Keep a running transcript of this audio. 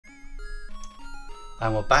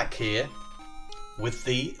And we're back here with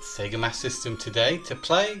the Sega Master System today to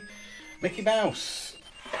play Mickey Mouse,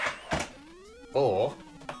 or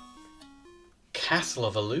Castle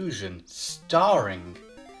of Illusion, starring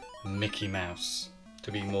Mickey Mouse,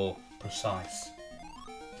 to be more precise.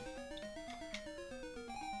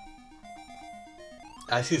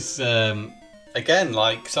 This is, again,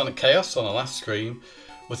 like Sonic Chaos on the last stream,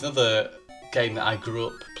 was another game that I grew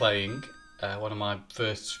up playing, one of my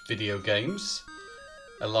first video games,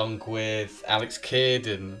 along with Alex Kidd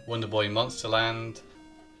and Wonder Boy Monsterland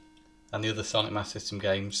and the other Sonic Master System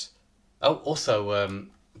games. Oh, also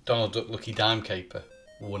Donald Duck Lucky Dime Caper,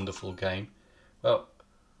 wonderful game. Well,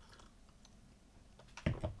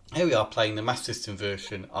 here we are playing the Master System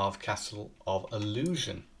version of Castle of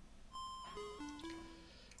Illusion.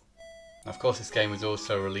 Of course, this game was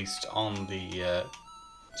also released on the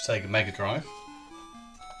Sega Mega Drive,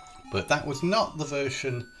 but that was not the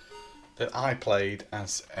version that I played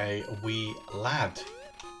as a wee lad.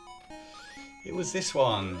 It was this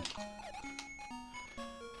one.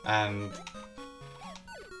 And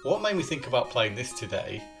what made me think about playing this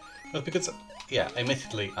today was because, yeah,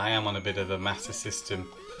 admittedly, I am on a bit of a Master System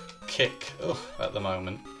kick at the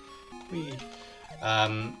moment.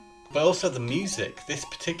 But also the music, this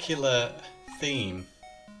particular theme,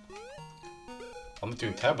 I'm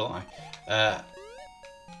doing terrible, aren't I?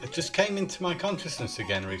 It just came into my consciousness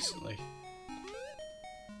again recently.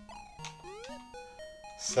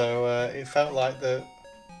 So it felt like the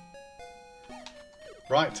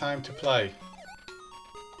right time to play.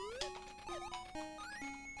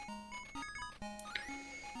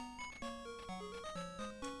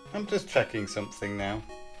 I'm just checking something now.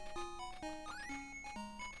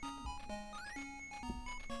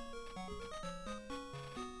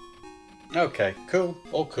 Okay, cool,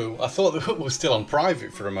 all cool. I thought that we were still on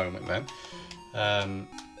private for a moment then.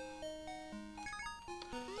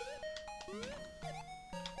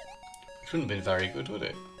 Which wouldn't have been very good, would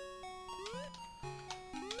it?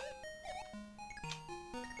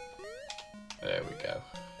 There we go.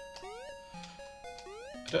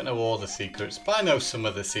 I don't know all the secrets, but I know some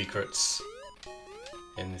of the secrets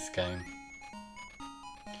in this game.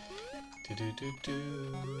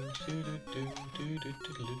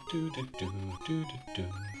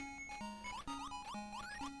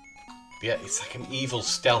 Yeah, it's like an evil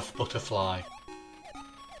stealth butterfly.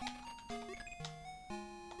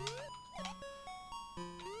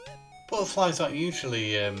 Butterflies aren't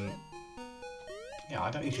usually, I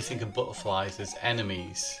don't usually think of butterflies as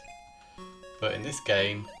enemies, but in this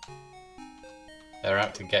game, they're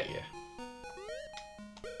out to get you.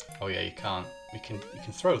 Oh yeah, you can't. You can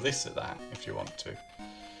throw this at that if you want to,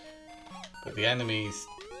 but the enemies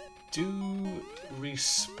do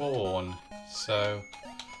respawn, so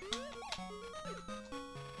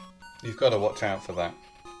you've got to watch out for that.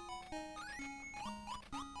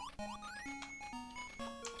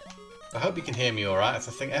 I hope you can hear me alright, as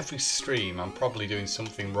I think every stream I'm probably doing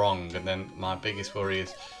something wrong, and then my biggest worry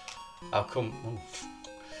is I'll come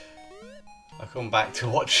back to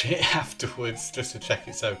watch it afterwards just to check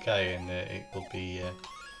it's okay, and it will be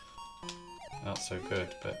not so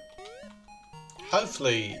good, but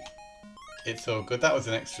hopefully it's all good. That was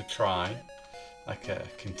an extra try, like a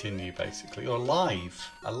continue basically, or a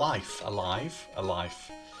life.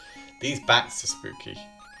 These bats are spooky.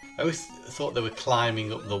 I always thought they were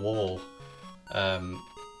climbing up the wall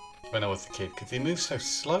when I was a kid, because they move so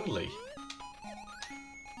slowly.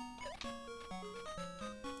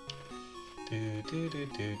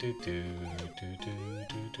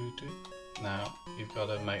 Now you've got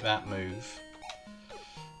to make that move.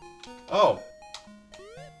 Oh!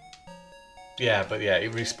 Yeah, but yeah,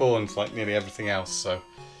 it respawns like nearly everything else, so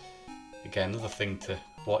again, another thing to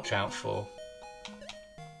watch out for.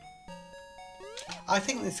 I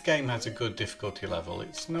think this game has a good difficulty level.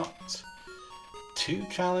 It's not too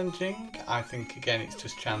challenging. I think, again, it's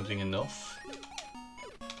just challenging enough.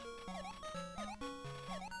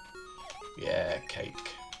 Yeah,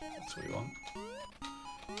 cake. That's what we want. I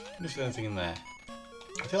wonder if there's anything in there.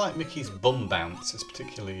 I feel like Mickey's bum bounce is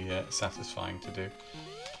particularly satisfying to do.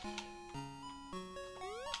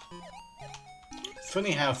 It's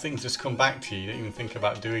funny how things just come back to you. You don't even think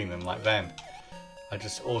about doing them. Like then, I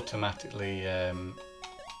just automatically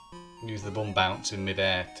use the bum bounce in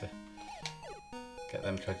mid-air to get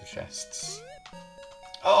them treasure chests.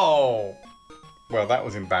 Oh! Well, that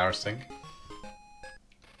was embarrassing.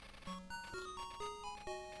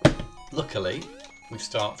 Luckily, we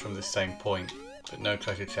start from the same point, but no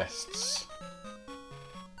treasure chests.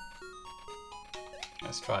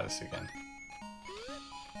 Let's try this again.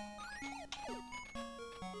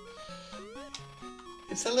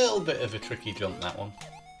 It's a little bit of a tricky jump, that one.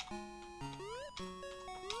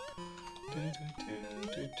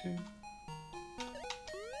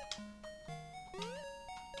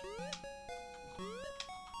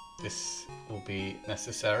 This will be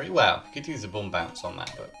necessary. Well, you could use a bum bounce on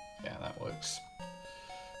that, but yeah, that works.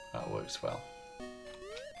 That works well.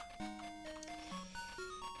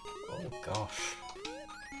 Oh gosh.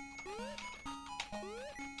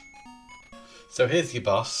 So here's your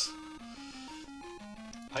boss.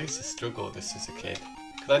 I used to struggle with this as a kid,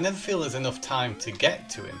 because I never feel there's enough time to get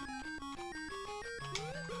to him.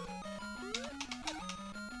 Do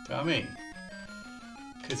you know what I mean?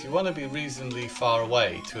 Because you want to be reasonably far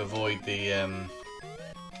away to avoid the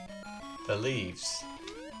leaves.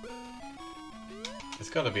 There's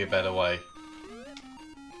got to be a better way.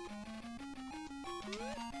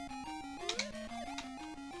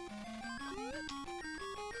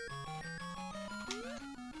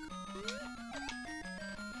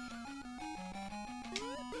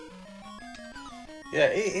 Yeah,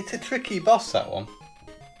 it's a tricky boss, that one.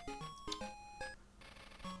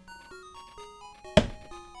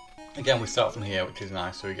 Again, we start from here, which is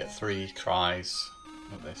nice, so we get 3 tries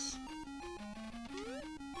of this.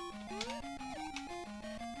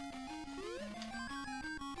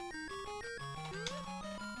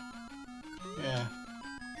 Yeah.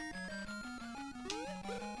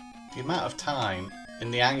 The amount of time in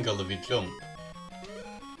the angle of your jump.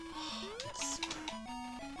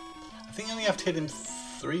 I think I only have to hit him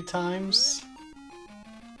 3 times.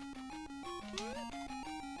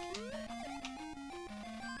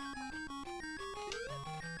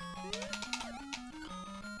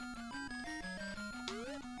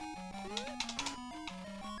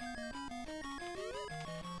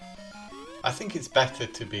 I think it's better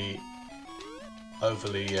to be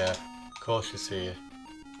overly cautious here.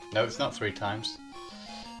 No, it's not 3 times.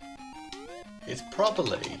 It's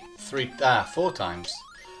probably 4 times.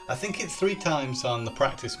 I think it's 3 times on the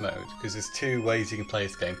practice mode, because there's 2 ways you can play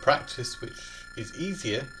this game. Practice, which is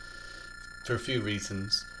easier for a few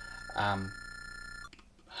reasons.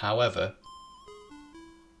 However,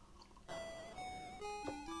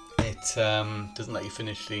 it doesn't let you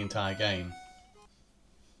finish the entire game.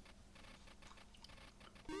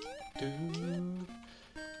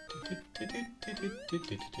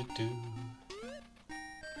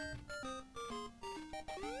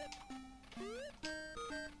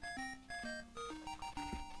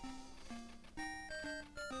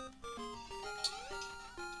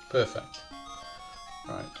 Perfect.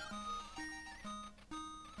 Right.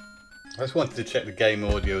 I just wanted to check the game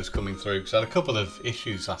audio is coming through, because I had a couple of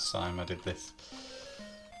issues last time I did this.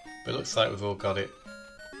 But it looks like we've all got it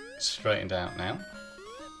straightened out now.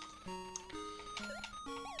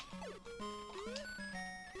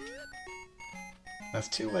 There's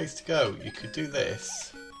 2 ways to go. You could do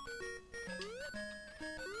this.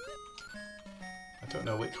 I don't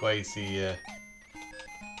know which way's the...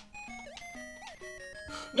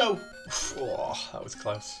 No! Oh, that was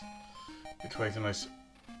close. Which way's the most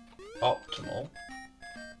optimal?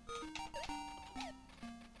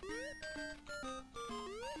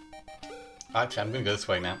 Actually, I'm going to go this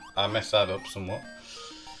way now. I messed that up somewhat.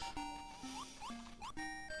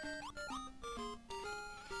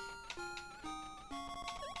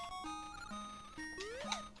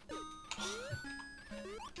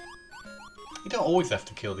 You don't always have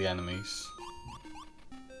to kill the enemies.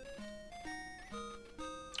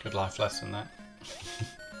 Good life lesson, that.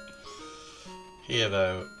 Here,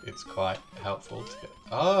 though, it's quite helpful to get...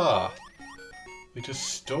 Ah! We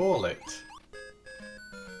just stall it.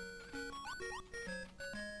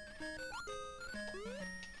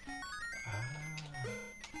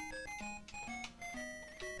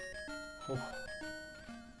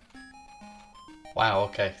 Wow,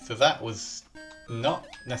 okay, so that was not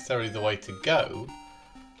necessarily the way to go,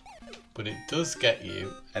 but it does get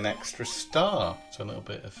you an extra star, so a little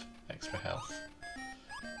bit of extra health.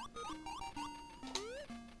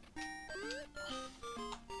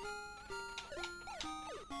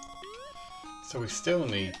 So we still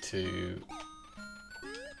need to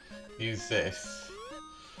use this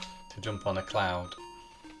to jump on a cloud.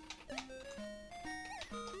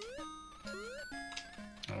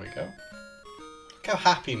 There we go. Look how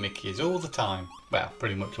happy Mickey is all the time. Well,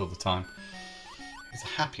 pretty much all the time. He's a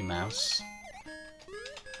happy mouse.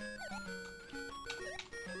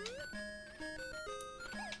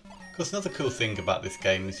 Of course, another cool thing about this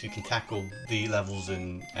game is you can tackle the levels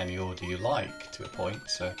in any order you like to a point,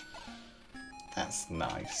 so that's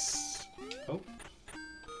nice. Oh,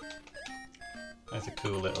 there's a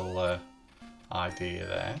cool little idea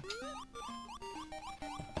there.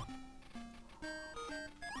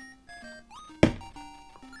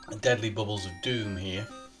 deadly bubbles of doom here.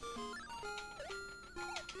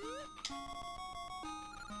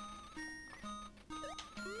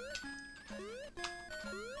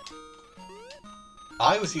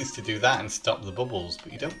 I always used to do that and stop the bubbles,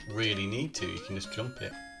 but you don't really need to, you can just jump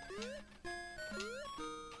it.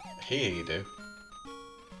 Here you do.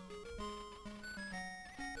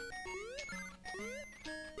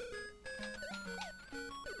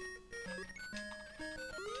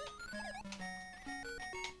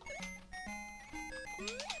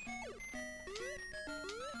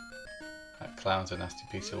 That clown's a nasty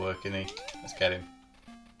piece of work, isn't he? Let's get him.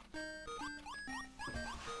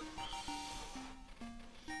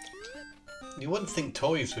 You wouldn't think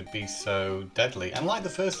toys would be so deadly. And like the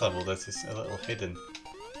first level, there's this a little hidden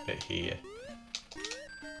bit here.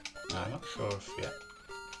 I'm not sure if yet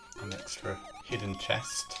an extra hidden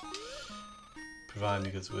chest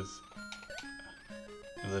providing us with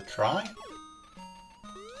a try.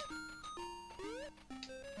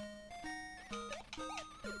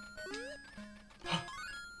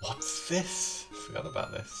 What's this? I forgot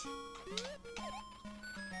about this.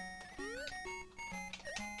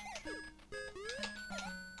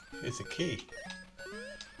 Here's a key.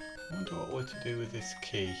 I wonder what we're to do with this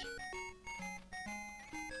key.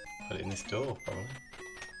 Put it in this door, probably.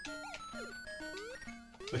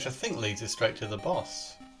 Which I think leads us straight to the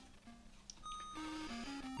boss.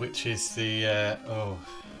 Which is the, oh,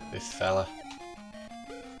 this fella.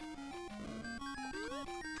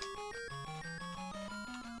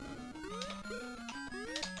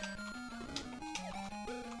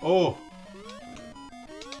 Oh!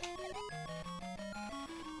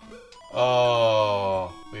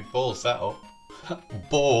 Oh, we balls that up.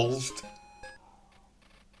 Ballsed.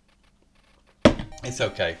 It's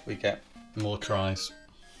okay, we get more tries.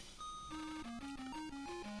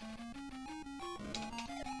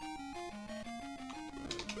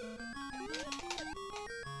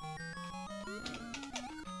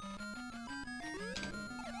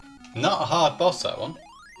 Not a hard boss, that one,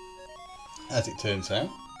 as it turns out.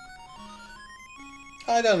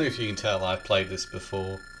 I don't know if you can tell I've played this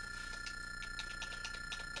before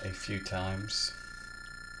a few times.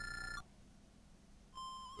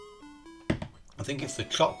 I think it's the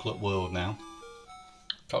chocolate world now.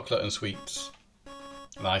 Chocolate and sweets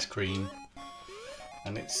and ice cream,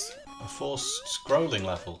 and it's a forced scrolling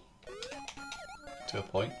level to a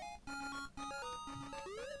point.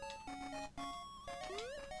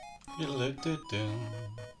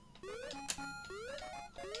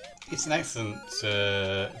 It's an excellent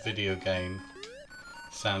video game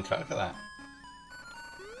soundtrack. Look at that.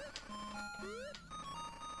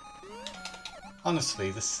 Honestly,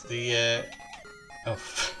 oops, the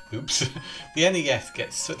NES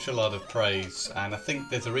gets such a lot of praise, and I think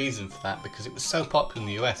there's a reason for that, because it was so popular in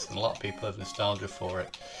the US and a lot of people have nostalgia for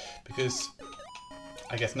it, because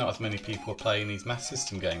I guess not as many people are playing these Master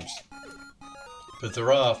System games. But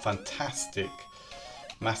there are fantastic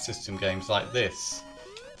Master System games like this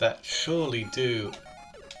that surely do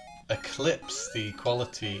eclipse the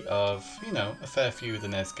quality of, you know, a fair few of the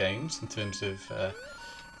NES games in terms of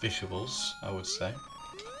visuals, I would say.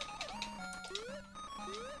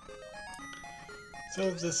 So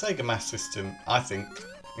the Sega Master System, I think,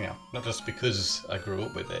 you know, not just because I grew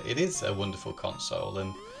up with it, it is a wonderful console,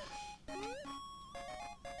 and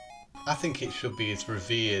I think it should be as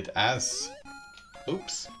revered as,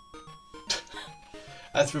 oops,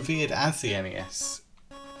 as revered as the NES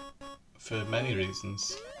for many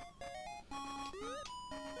reasons.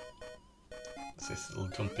 It's this little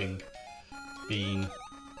jumping bean.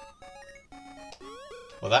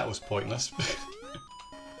 Well, that was pointless.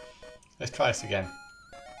 Let's try this again.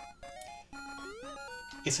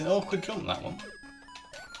 It's an awkward jump, that one.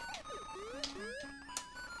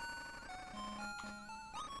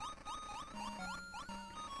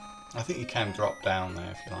 I think you can drop down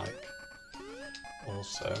there if you like.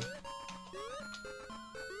 Also.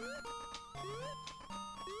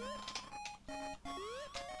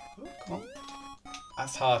 Oh, come on.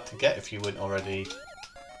 That's hard to get if you weren't already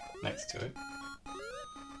next to it.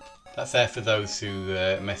 That's there for those who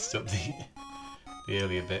messed up the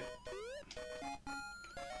earlier bit.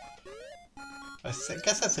 I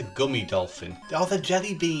guess that's a gummy dolphin. Oh, they're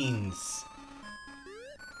jelly beans!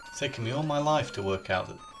 It's taken me all my life to work out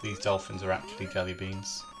that these dolphins are actually jelly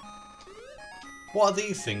beans. What are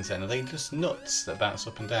these things then? Are they just nuts that bounce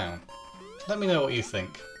up and down? Let me know what you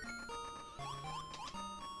think.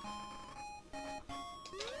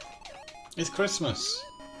 It's Christmas.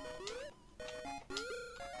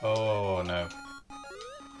 Oh no.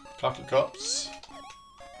 Chocolate drops.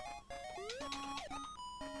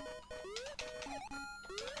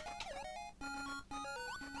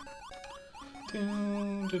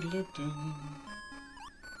 Dun, dun, dun, dun.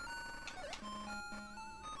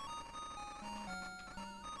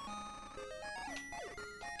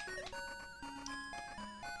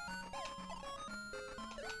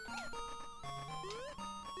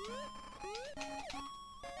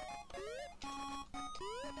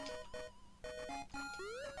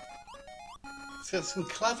 It's got some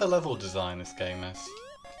clever level design, this game has.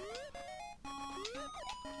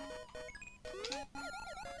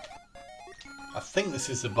 I think this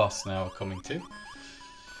is the boss now we're coming to.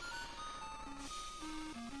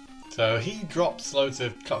 So he drops loads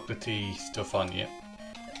of chocolatey stuff on you.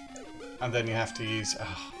 And then you have to use...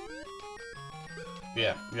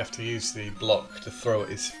 yeah, you have to use the block to throw at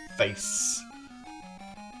his face.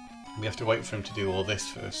 We have to wait for him to do all this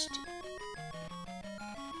first.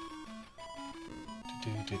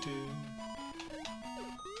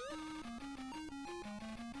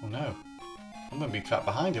 Oh no. I'm going to be trapped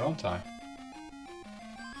behind him, aren't I?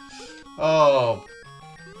 Oh.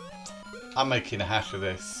 I'm making a hash of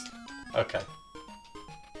this. Okay.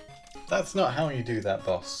 That's not how you do that,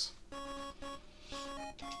 boss.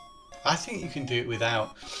 I think you can do it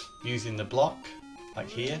without using the block, like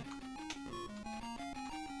here.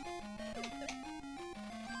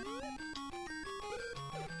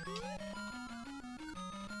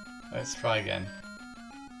 Let's try again.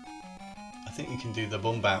 I think you can do the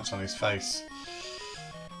bum bounce on his face.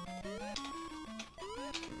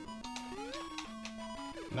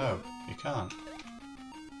 No, you can't.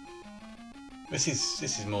 This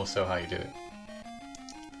is more so how you do it.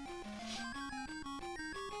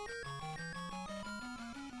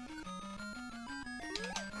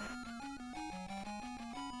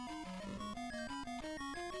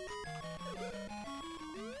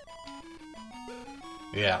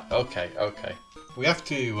 Yeah, okay. We have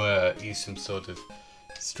to use some sort of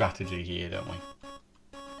strategy here, don't we?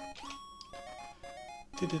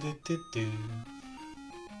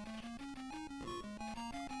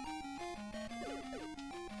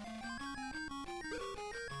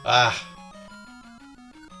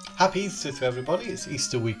 Happy Easter to everybody. It's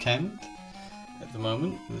Easter weekend at the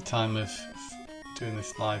moment, at the time of doing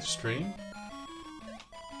this live stream.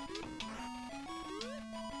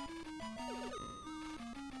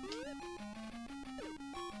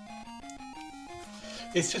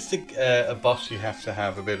 It's just a boss you have to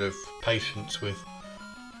have a bit of patience with.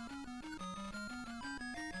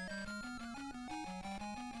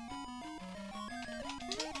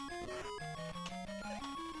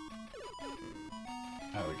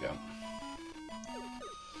 There we go.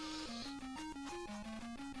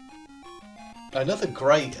 Another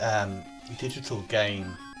great digital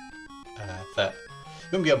game that you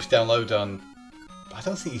won't be able to download on... I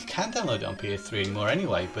don't think you can download it on PS3 anymore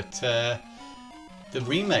anyway, but the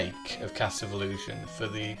remake of Cast of Illusion for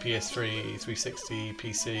the PS3, 360,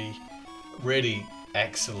 PC, really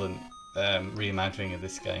excellent reimagining of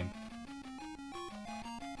this game.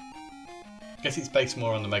 I guess it's based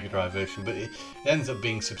more on the Mega Drive version, but it ends up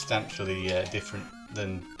being substantially different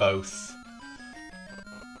than both.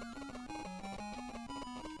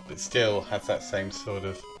 But still has that same sort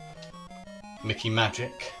of Mickey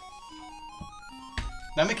magic.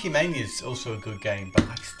 Now, Mickey Mania is also a good game, but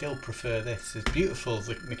I still prefer this. As beautiful as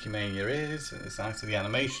Mickey Mania is, and as nice as the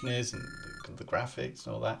animation is, and the graphics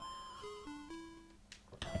and all that.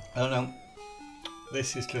 I don't know.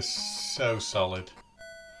 This is just so solid.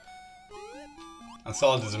 And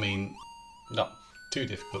solid doesn't mean not too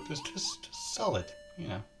difficult, just solid, you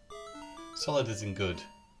know. Solid as in good.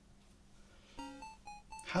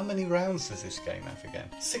 How many rounds does this game have again?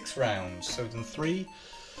 6 rounds, so we've done 3,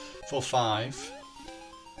 4, 5.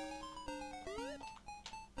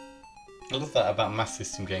 I love that about Master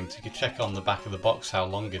System games. You can check on the back of the box how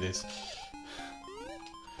long it is.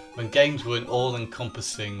 When games weren't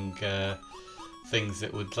all-encompassing things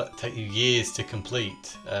that would take you years to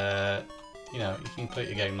complete, you know, you can complete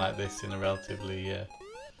a game like this in a relatively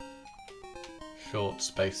short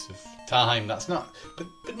space of time. That's not,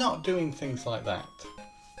 but not doing things like that.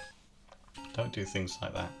 Don't do things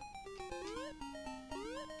like that.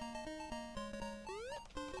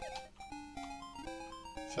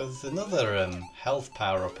 So there's another health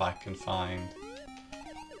power-up I can find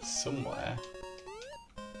somewhere.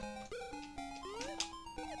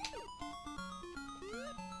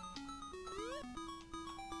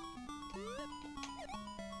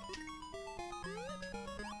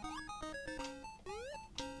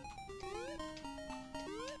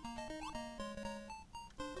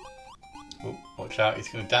 Oh, watch out, he's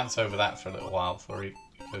going to dance over that for a little while before he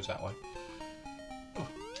goes that way.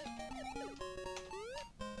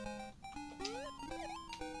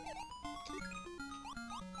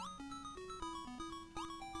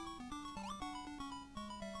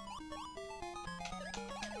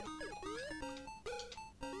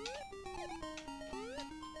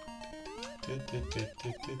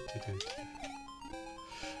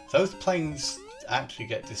 Those planes actually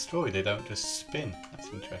get destroyed, they don't just spin. That's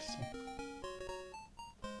interesting.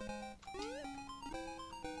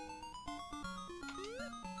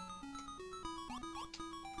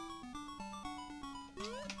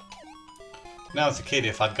 When I was a kid,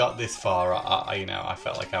 if I'd got this far, I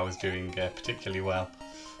felt like I was doing particularly well.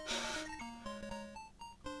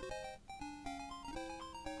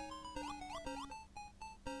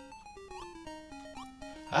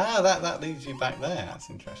 Ah, that leads you back there. That's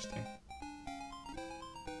interesting.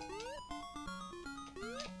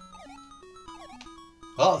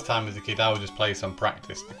 A lot of the time as a kid, I would just play some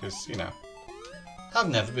practice because, you know, I've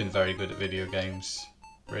never been very good at video games,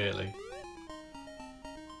 really.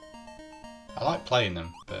 I like playing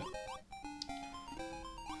them, but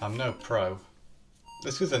I'm no pro.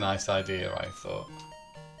 This was a nice idea, I thought.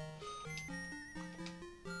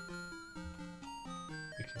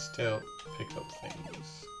 You can still pick up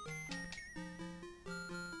things.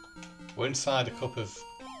 We're inside a cup of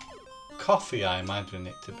coffee, I imagine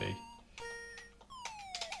it to be.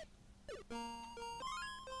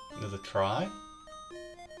 Another try.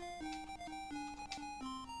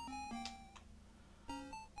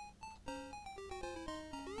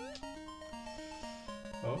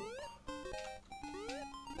 Oh.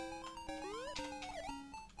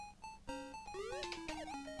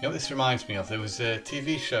 You know what this reminds me of? There was a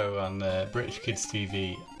TV show on British Kids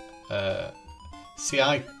TV,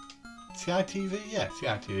 CITV? Yeah,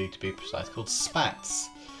 CITV to be precise, called Spats.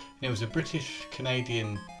 And it was a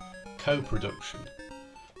British-Canadian co-production.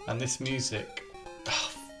 And this music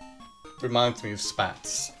reminds me of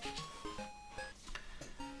Spats.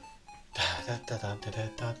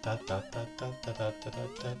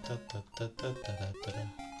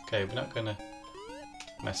 Okay, we're not going to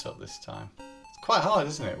mess up this time. It's quite hard,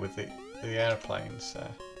 isn't it, with the airplanes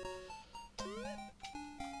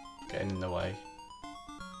getting in the way.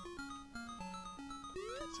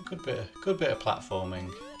 It's a good bit of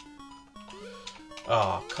platforming.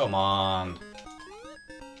 Oh, come on.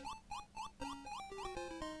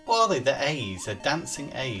 What are they? The A's. They're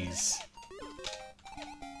dancing A's.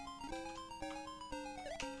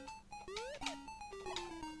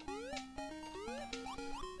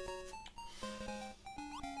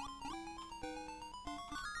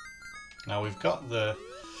 Now we've got the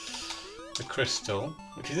crystal,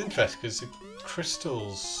 which is interesting because the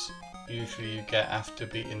crystals usually you get after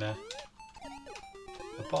beating a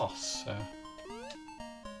boss. So.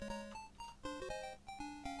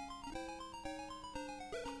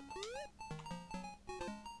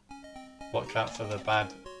 Watch out for the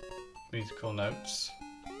bad musical notes.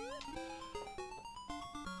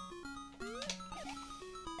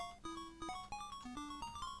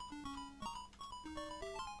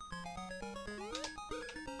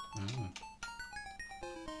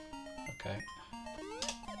 Okay.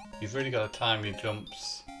 You've really got to time your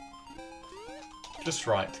jumps just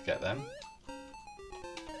right to get them.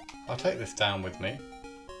 I'll take this down with me.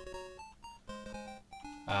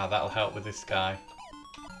 Ah, that'll help with this guy.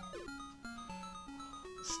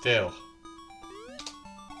 Still.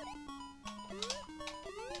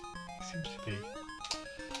 Seems to be...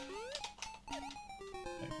 There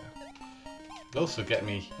you go. It'll also get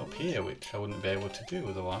me up here, which I wouldn't be able to do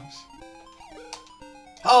otherwise.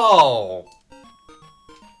 Oh!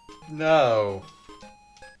 No.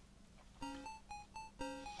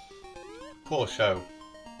 Poor show.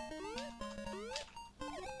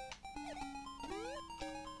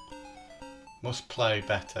 Must play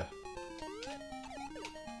better.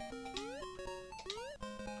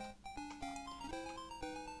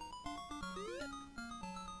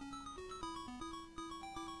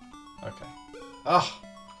 Okay. Ah!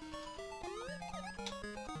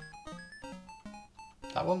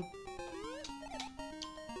 That one?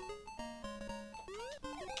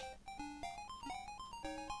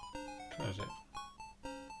 Where is it?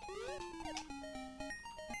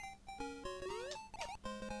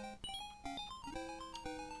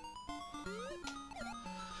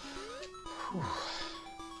 Whew.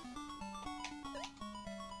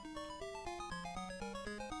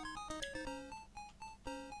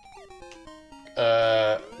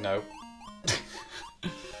 No.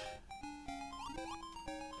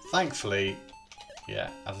 Thankfully, yeah,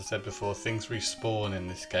 as I said before, things respawn in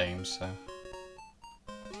this game, so...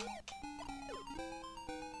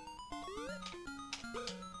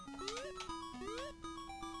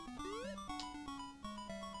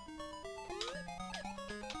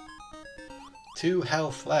 Two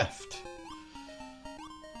health left.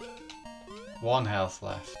 1 health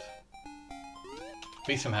left.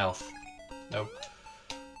 Be some health. No.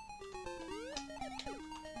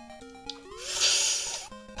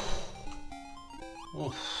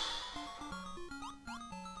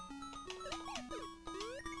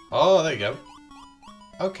 Oh, there you go.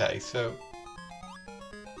 Okay, so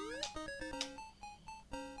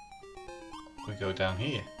we go down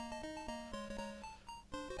here.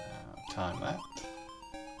 Time that.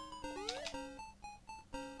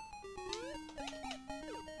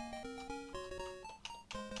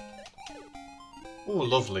 Oh,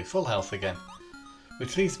 lovely. Full health again.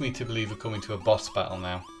 Which leads me to believe we're coming to a boss battle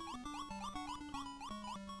now.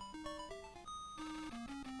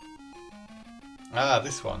 Ah,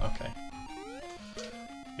 this one. Okay.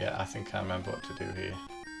 Yeah, I think I remember what to do here.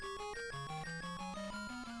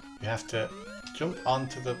 You have to jump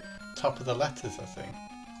onto the top of the letters, I think.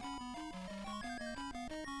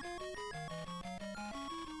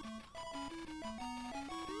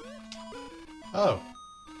 Oh.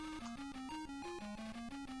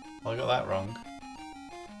 Well, I got that wrong.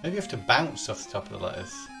 Maybe you have to bounce off the top of the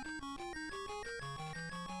letters.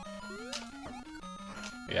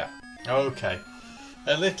 Yeah. Okay.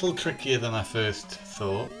 A little trickier than I first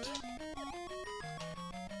thought.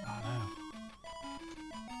 Oh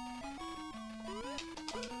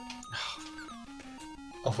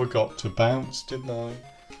no. I forgot to bounce, didn't I?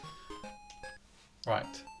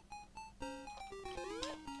 Right.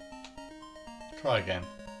 Try again.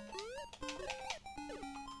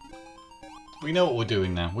 We know what we're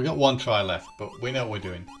doing now. We got one try left, but we know what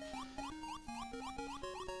we're doing.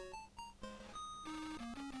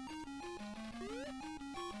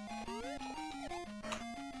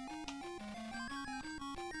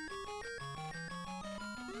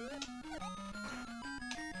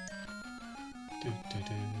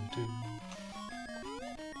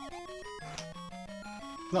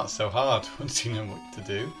 Not so hard once you know what to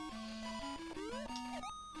do.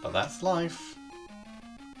 But that's life.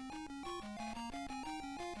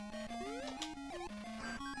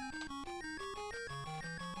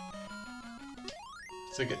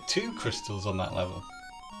 So get 2 crystals on that level.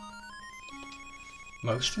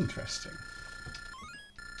 Most interesting.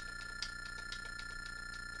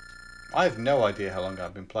 I have no idea how long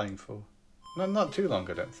I've been playing for. No, not too long,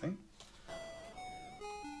 I don't think.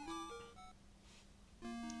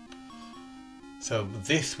 So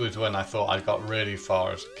this was when I thought I got really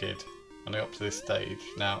far as a kid. When I got up to this stage.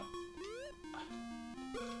 Now,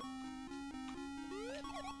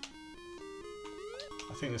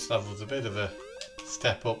 I think this level's a bit of a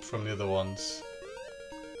step up from the other ones.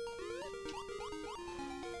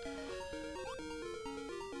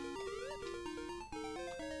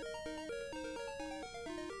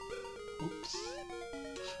 Oops.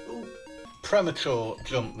 Ooh, premature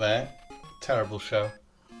jump there. Terrible show.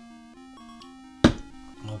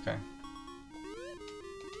 Okay.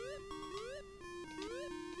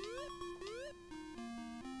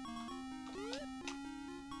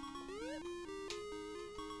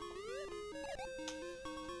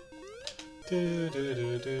 Do, do,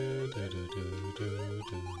 do, do, do, do, do,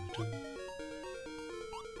 do.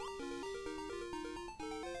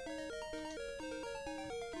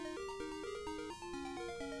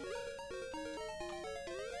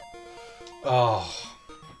 Oh,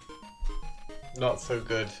 not so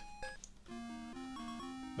good.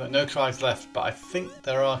 But no tries left, but I think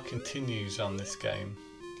there are continues on this game.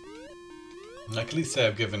 And I can at least say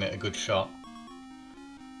I've given it a good shot.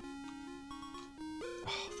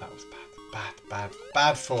 Oh, that was bad.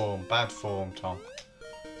 Bad form, Tom.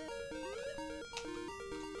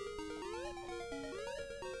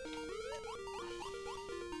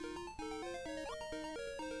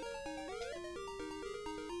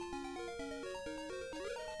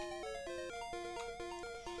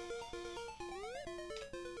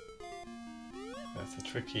 That's a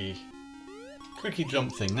tricky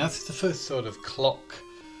jump thing. That's the first sort of clock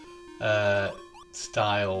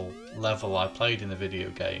style level I played in a video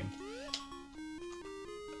game.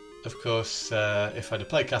 Of course, if I'd have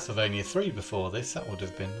played Castlevania 3 before this, that would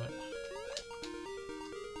have been, but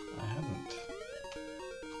I haven't.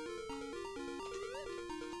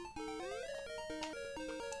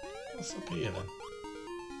 What's up here then?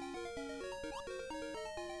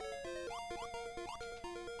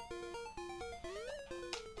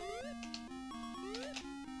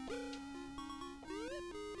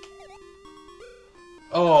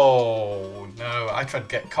 Oh no, I tried to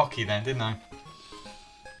get cocky then, didn't I?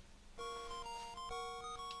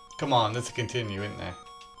 Come on, there's a continue, isn't there?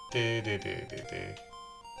 I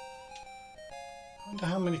wonder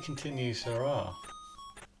how many continues there are.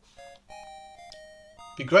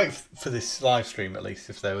 Be great for this live stream at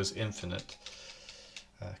least if there was infinite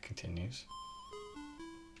continues.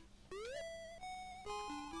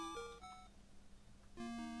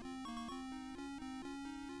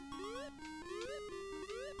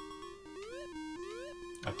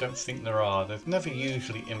 I don't think there are. There's never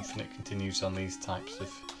usually infinite continues on these types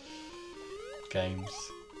of games.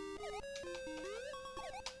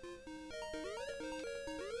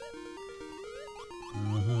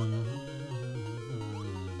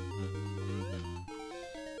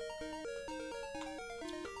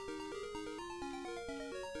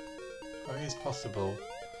 Oh, it is possible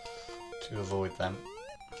to avoid them.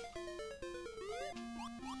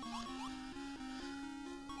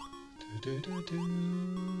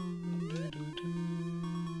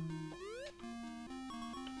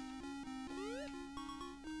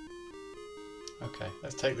 Okay,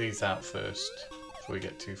 let's take these out first before we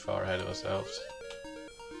get too far ahead of ourselves.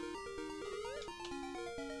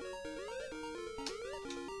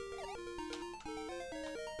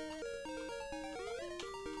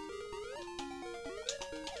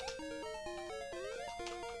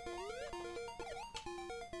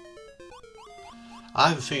 I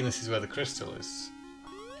have a feeling this is where the crystal is.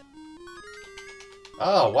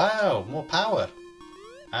 Oh wow, more power!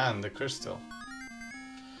 And the crystal.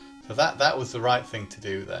 So that was the right thing to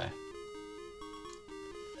do there.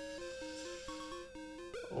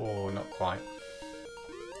 Oh, not quite.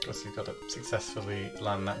 Because you've got to successfully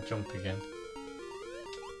land that jump again.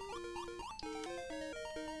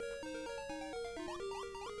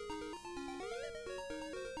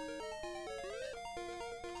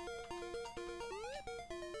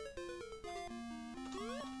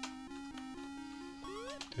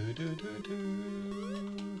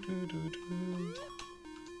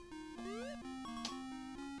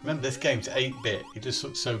 Remember, this game's 8-bit. It just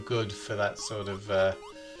looks so good for that sort of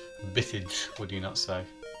bitage, would you not say?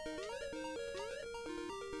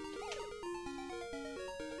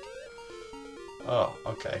 Oh,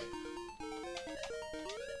 okay.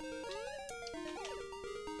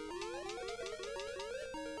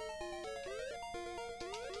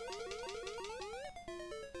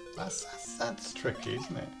 That's tricky,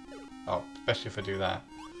 isn't it? Oh, especially if I do that.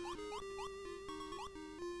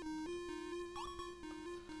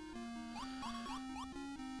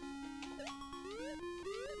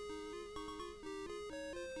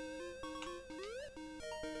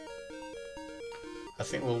 I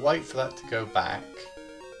think we'll wait for that to go back.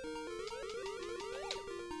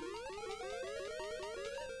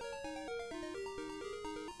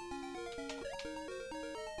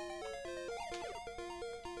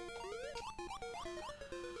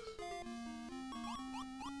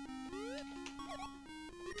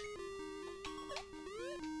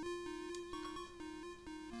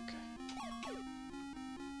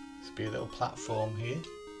 Be a little platform here.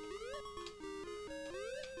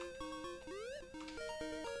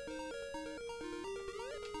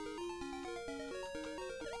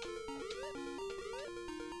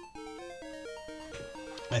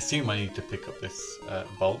 I assume I need to pick up this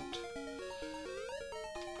bolt.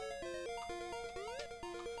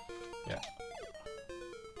 Yeah.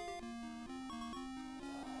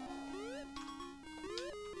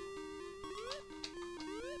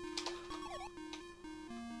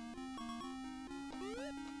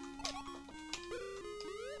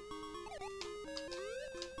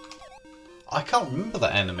 I can't remember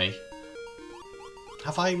that enemy.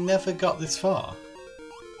 Have I never got this far?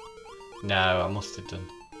 No, I must have done.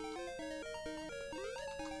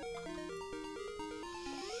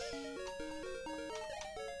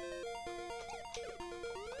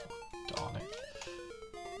 Darn it.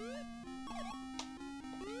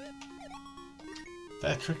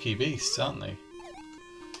 They're tricky beasts, aren't they?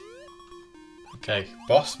 Okay,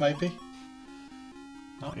 boss maybe?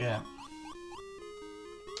 Not yet.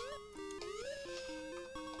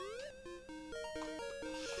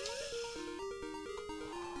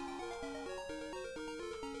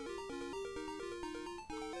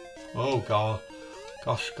 Oh god.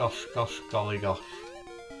 Gosh, golly gosh.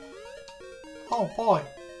 Oh boy.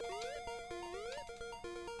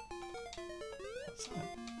 What's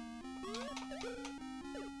that?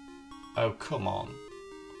 Oh, come on.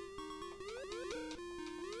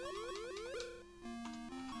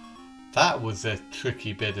 That was a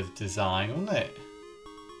tricky bit of design, wasn't it?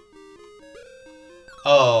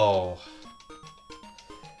 Oh.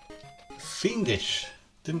 Fiendish.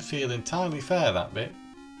 Didn't feel entirely fair, that bit.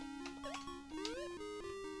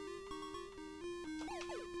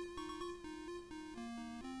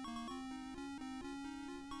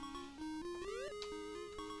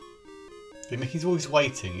 He's always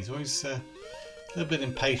waiting, he's always a little bit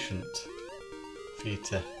impatient for you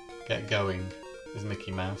to get going, is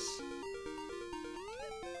Mickey Mouse.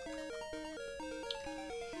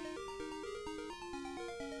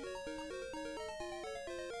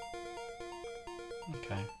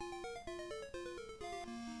 Okay.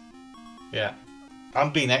 Yeah.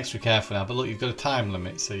 I'm being extra careful now, but look, you've got a time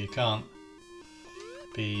limit, so you can't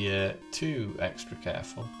be too extra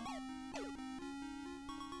careful.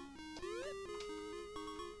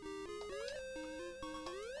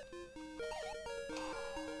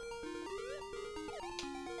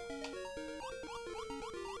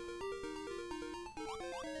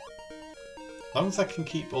 As long as I can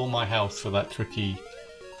keep all my health for that tricky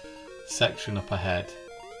section up ahead,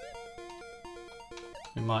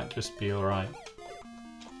 we might just be alright.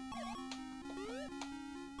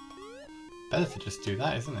 Better to just do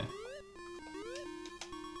that, isn't it?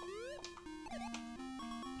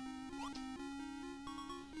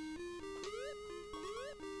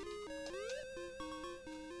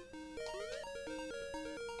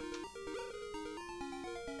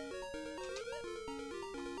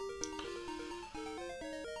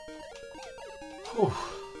 Whew.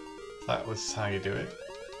 That was how you do it.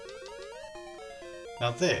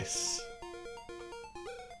 Now this...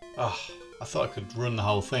 Oh, I thought I could run the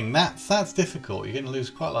whole thing. That's difficult. You're going to lose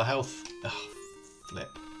quite a lot of health. Oh, flip.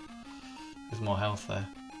 There's more health there.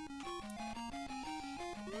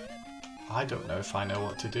 I don't know if I know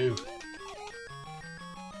what to do.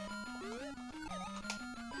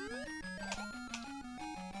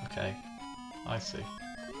 Okay, I see.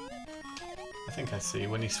 I think I see.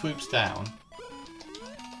 When he swoops down...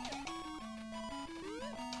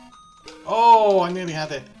 Oh, I nearly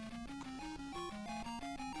had it.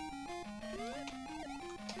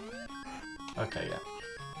 Okay, yeah.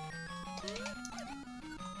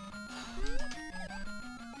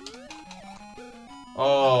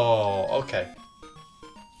 Oh, okay.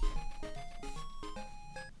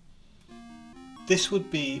 This would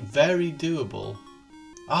be very doable.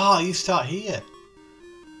 Ah, you start here.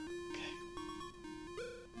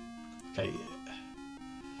 Okay. Okay.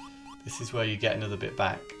 This is where you get another bit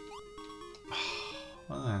back.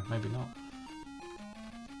 Oh, maybe not.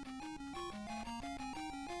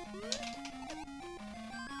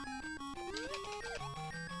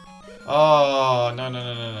 Oh, no, no,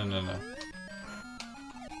 no, no, no, no, no.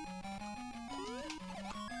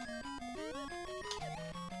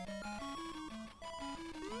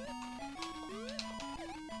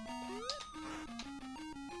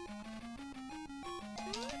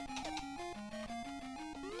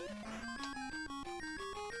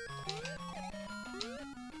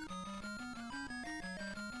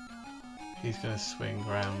 He's going to swing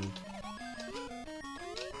round.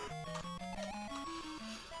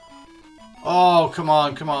 Oh, come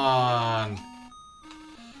on, come on.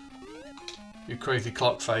 You crazy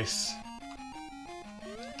clock face.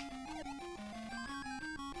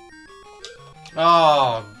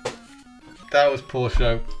 Oh, that was poor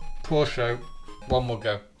show. Poor show. One more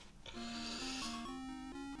go.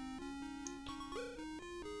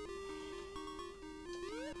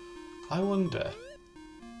 I wonder.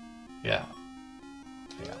 Yeah.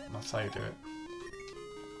 Yeah, that's how you do it.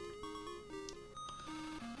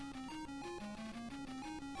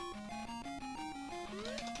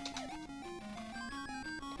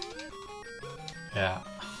 Yeah.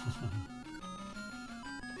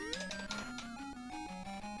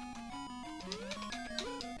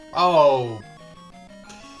 Oh!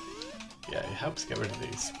 Yeah, it helps get rid of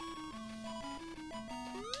these.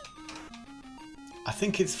 I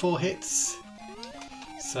think it's 4 hits.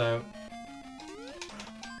 So,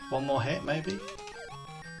 one more hit maybe?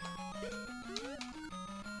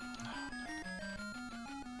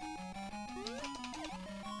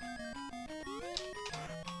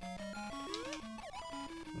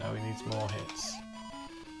 No, he needs more hits.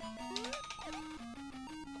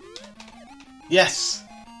 Yes!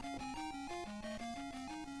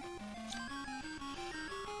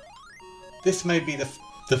 This may be the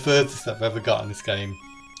furthest I've ever got in this game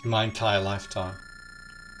in my entire lifetime.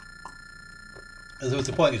 There was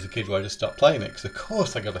a point as a kid where I just stopped playing it because of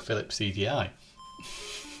course I got a Philips CDI.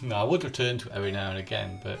 No, I would return to it every now and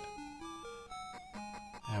again, but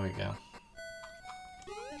there we go.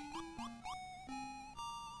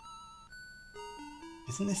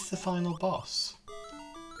 Isn't this the final boss?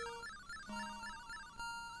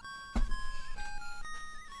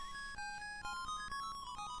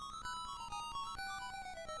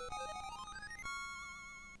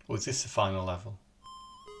 Or is this the final level?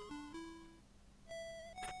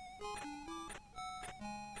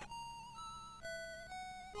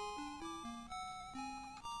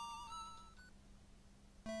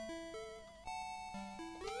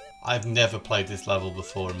 I've never played this level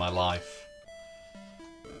before in my life.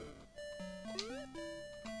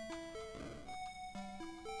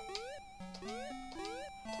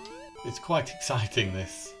 It's quite exciting,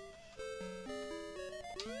 this.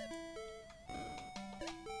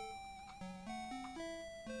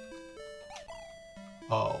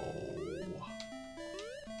 Oh.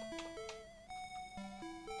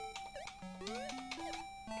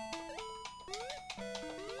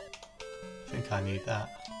 I think I need that.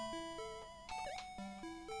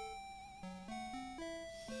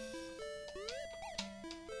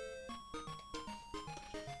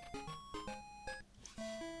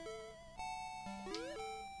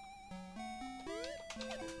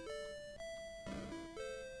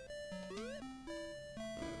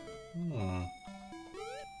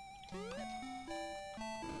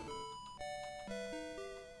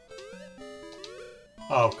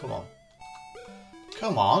 Oh, come on.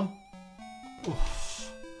 Come on.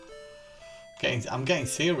 Oof. I'm getting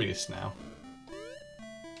serious now.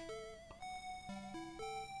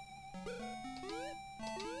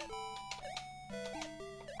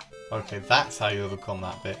 Okay, that's how you overcome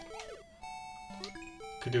that bit.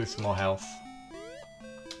 Could do with some more health.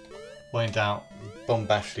 When in doubt, bomb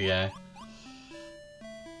bash the air.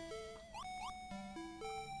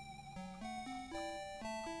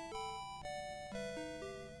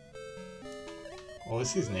 Oh,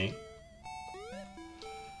 this is neat.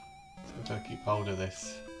 So I've got to keep hold of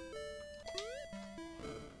this.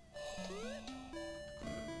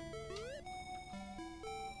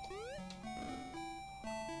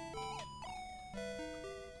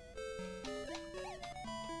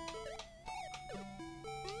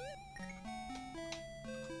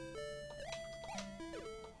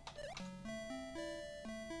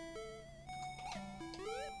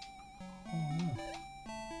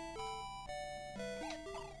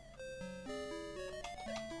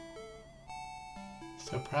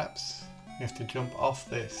 So perhaps we have to jump off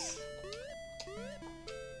this.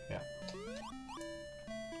 Yeah.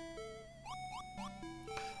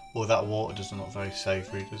 Well, that water doesn't look very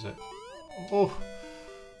savoury, does it? Oh,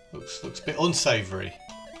 looks a bit unsavoury.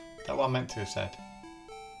 Is that what I meant to have said?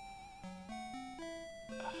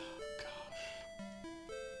 Oh,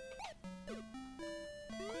 gosh.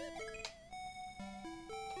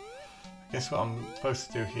 I guess what I'm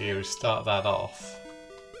supposed to do here is start that off.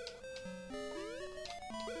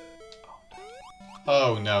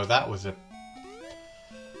 Oh no, that was a...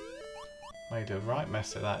 Made a right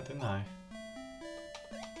mess of that, didn't I?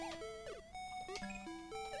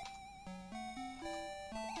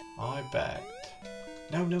 I bet.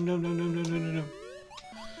 No, no, no, no, no, no, no, no, no.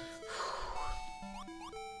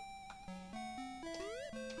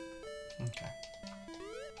 Okay.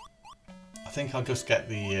 I think I'll just get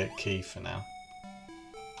the key for now.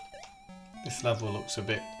 This level looks a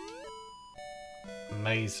bit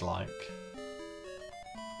maze-like.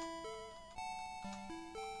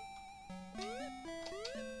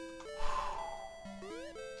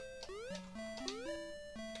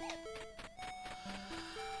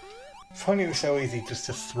 If only it was so easy just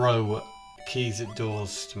to throw keys at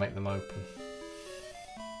doors to make them open.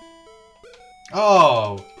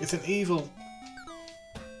 Oh, it's an evil...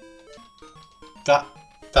 That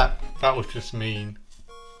was just mean.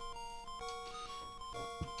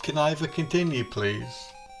 Can I ever continue,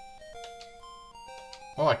 please?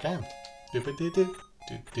 Oh, I can. Do-ba-do-do,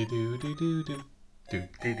 do-do-do-do-do,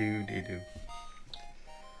 do-do-do-do-do.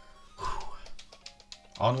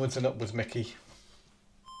 Onwards and upwards, Mickey.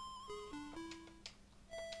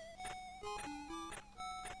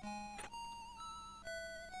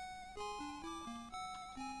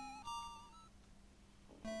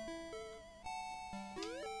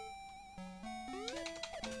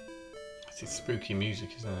 It's spooky music,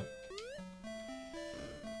 isn't it?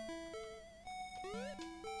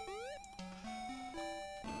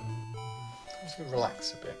 I'm just going to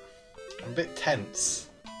relax a bit. I'm a bit tense.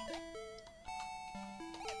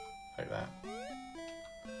 Like that.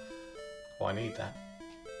 Oh, I need that.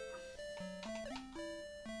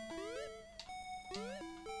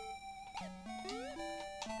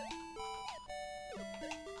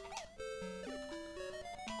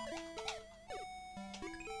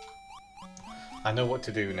 I know what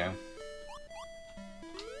to do now.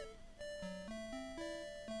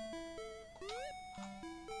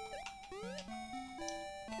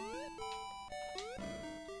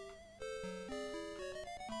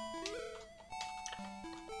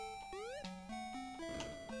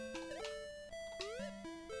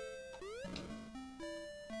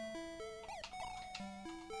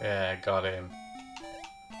 Yeah, got him.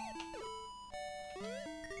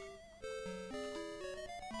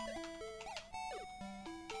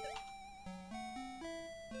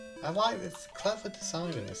 I like this clever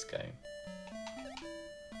design in this game.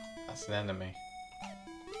 That's an enemy.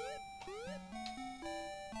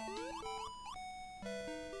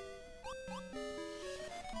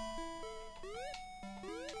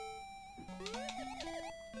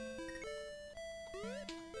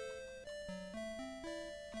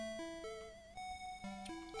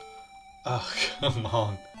 Oh, come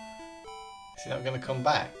on. Is he not going to come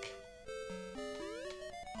back?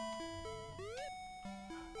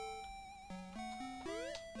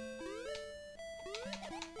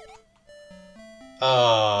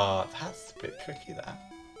 Oh, that's a bit tricky, that.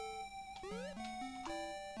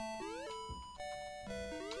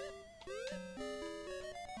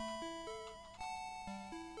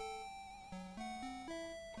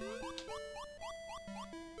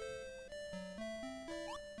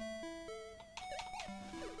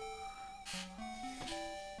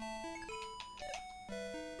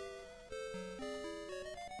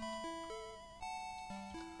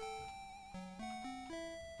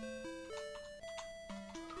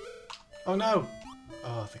 Oh no!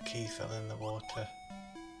 Oh, the key fell in the water.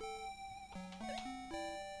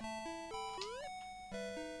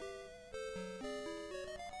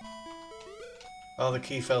 Oh, the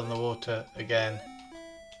key fell in the water again.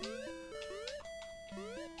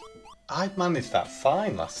 I managed that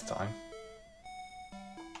fine last time.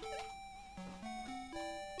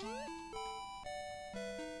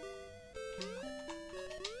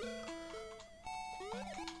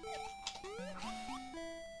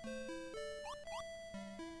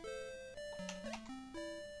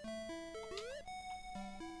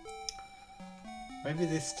 Maybe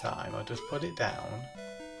this time I'll just put it down.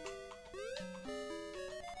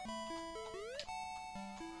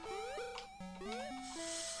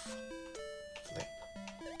 Flip.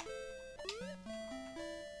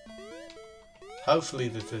 Hopefully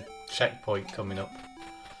there's a checkpoint coming up.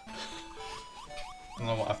 And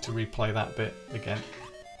I won't have to replay that bit again.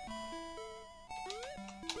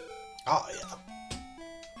 Oh, yeah.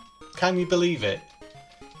 Can you believe it?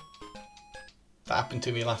 That happened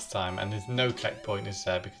to me last time, and there's no checkpoint is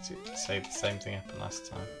there because it said the same thing happened last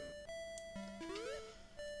time.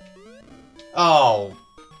 Oh!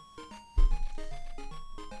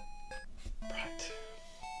 Right.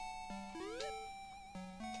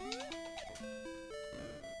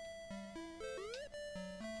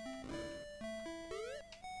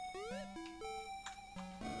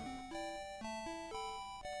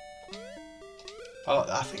 Oh,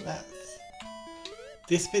 I think that's...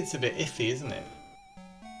 This bit's a bit iffy, isn't it?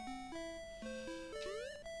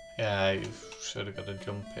 Yeah, you should have got to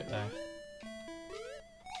jump it there.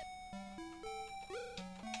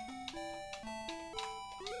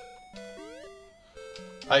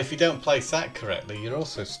 Oh, if you don't place that correctly, you're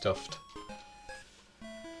also stuffed.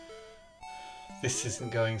 This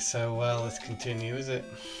isn't going so well. Let's continue, is it?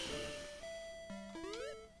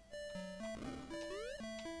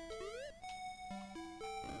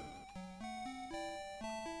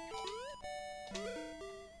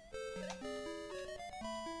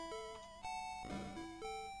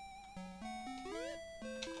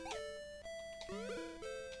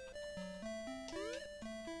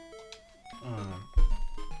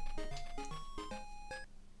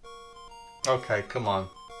 Okay, come on.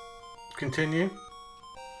 Continue.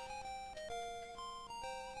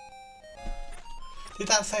 Did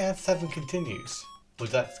that say I had 7 continues? Or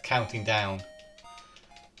was that counting down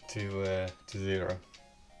to 0?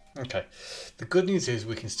 Okay. The good news is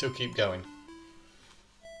we can still keep going.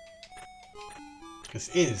 This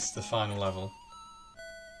is the final level.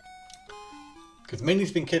 Because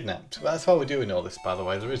Minnie's been kidnapped. That's why we're doing all this, by the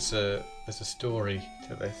way. There's a story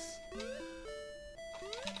to this.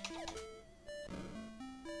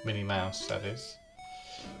 Minnie Mouse, that is.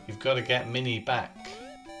 You've got to get Minnie back.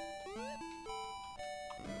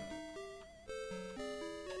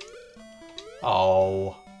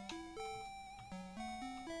 Oh.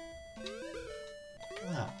 Look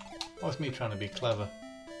at that. That was me trying to be clever.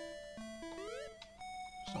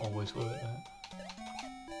 It's not always worth that.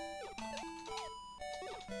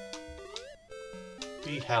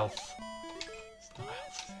 Be health. It's not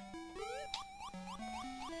health, is it?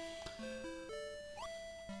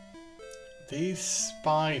 These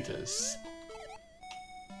spiders.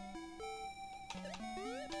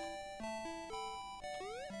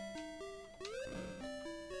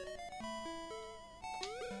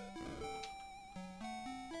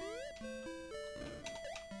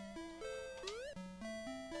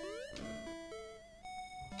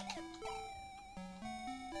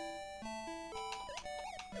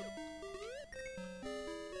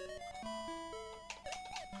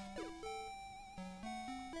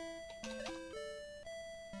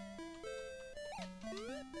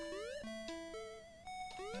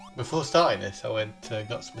 Before starting this, I went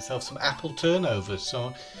got myself some apple turnovers.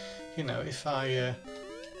 So, you know, if I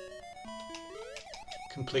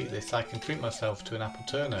complete this, I can treat myself to an apple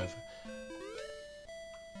turnover.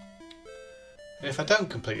 And if I don't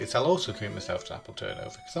complete this, I'll also treat myself to apple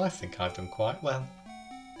turnover because I think I've done quite well.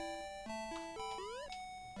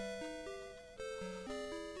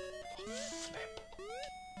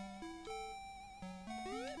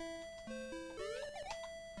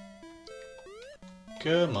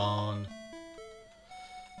 Come on.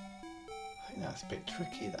 I think that's a bit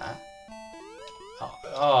tricky, that.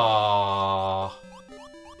 Oh.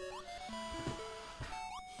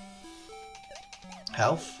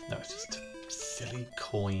 Health? No, it's just a silly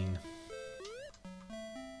coin.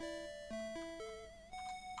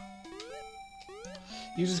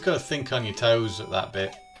 You just got to think on your toes at that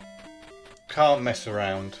bit. Can't mess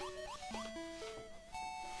around.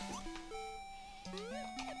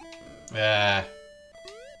 Yeah.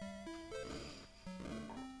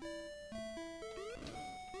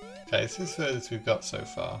 Okay, this is the furthest we've got so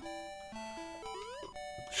far.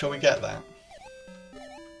 Shall we get that? I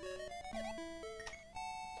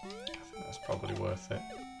think that's probably worth it.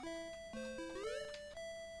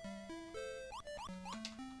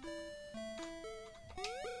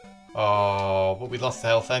 Oh, but we lost the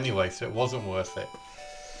health anyway, so it wasn't worth it.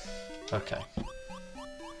 Okay.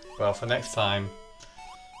 Well, for next time,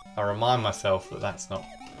 I'll remind myself that that's not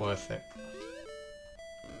worth it.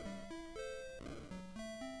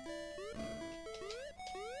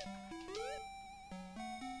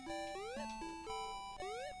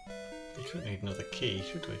 We shouldn't need another key,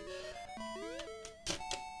 should we?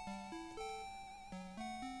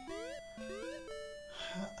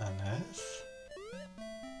 How on earth?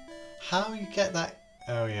 How you get that?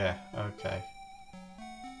 Oh yeah, okay.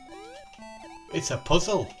 It's a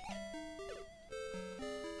puzzle.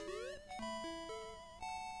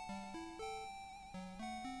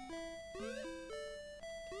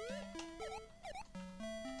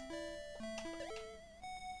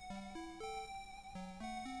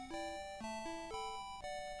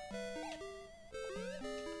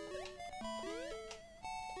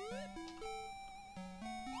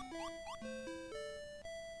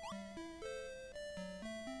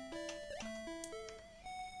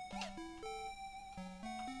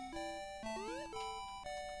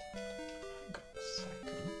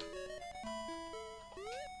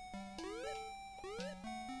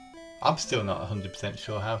 I'm still not 100%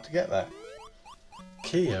 sure how to get that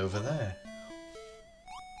key over there.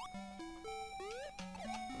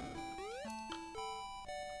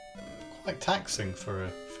 Quite taxing for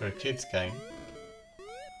a kids game.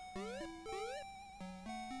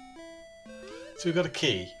 So we've got a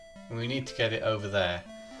key and we need to get it over there.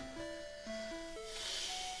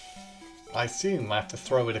 I assume I have to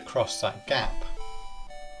throw it across that gap,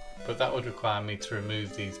 but that would require me to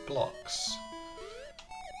remove these blocks.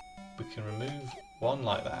 We can remove one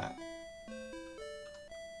like that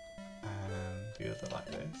and the other like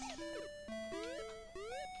this.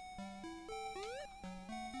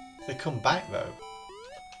 They come back though.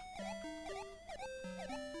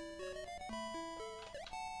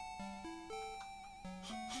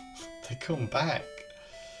 They come back.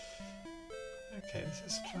 Okay, this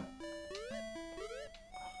is try.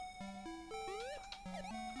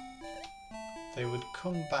 They would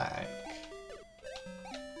come back.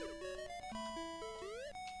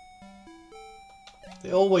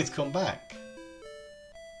 They always come back.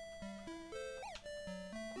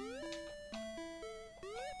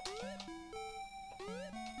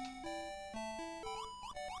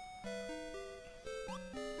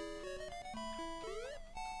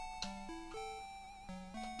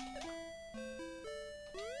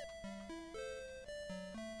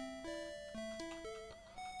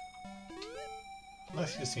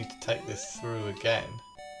 Unless you just need to take this through again.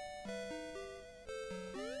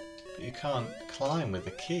 But you can't climb with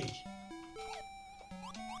the key.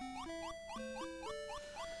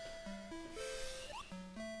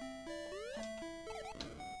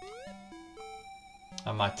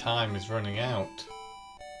 And my time is running out.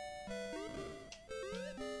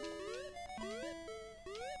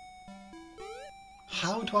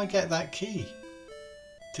 How do I get that key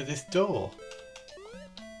to this door?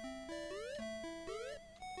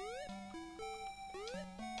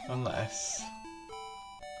 Unless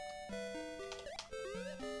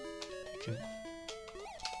you can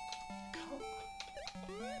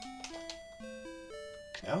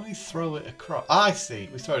only throw it across. Ah, I see.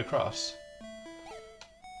 We throw it across.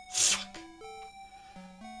 Fuck.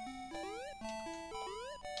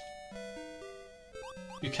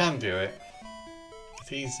 You can do it.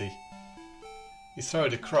 It's easy. You throw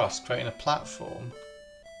it across, creating a platform.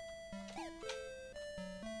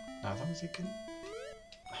 Now, as long as you can.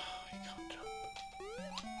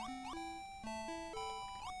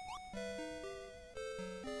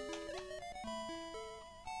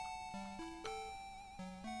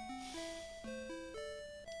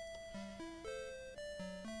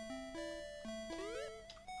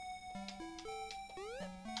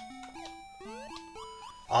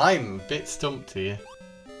 I'm a bit stumped here.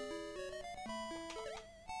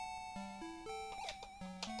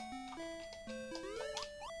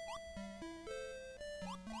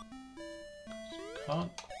 Come on.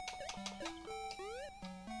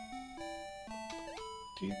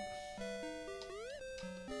 Do you...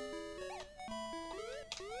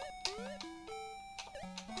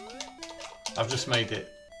 I've just made it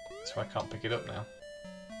so I can't pick it up now.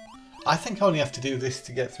 I think I only have to do this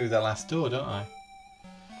to get through that last door, don't I?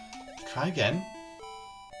 Try again.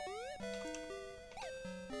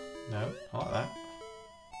 No, not like that.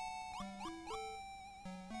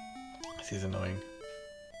 This is annoying.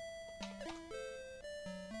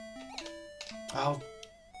 Oh,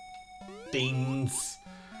 beans.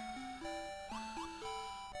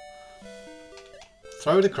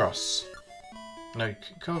 Throw it across. No, you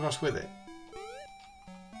can go across with it.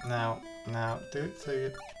 Now, do it so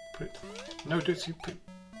you put it... No, do it so you put it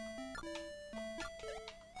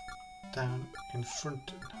down in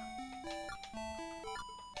front.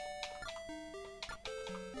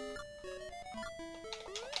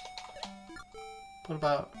 What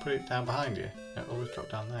about put it down behind you? No, always drop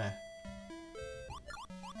down there.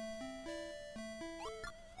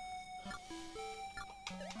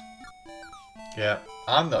 Yeah,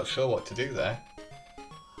 I'm not sure what to do there.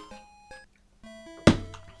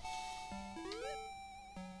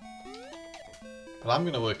 But I'm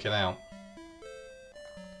going to work it out.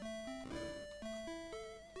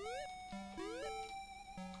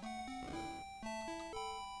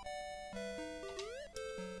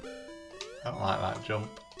 I don't like that jump.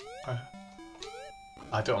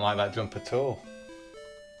 I don't like that jump at all.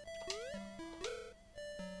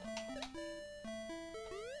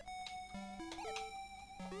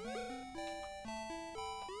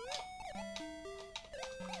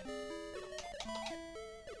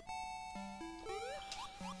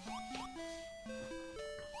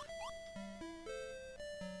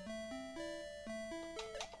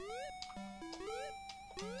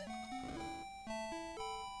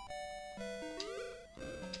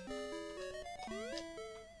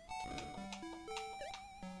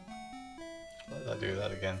 Let that do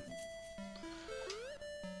that again.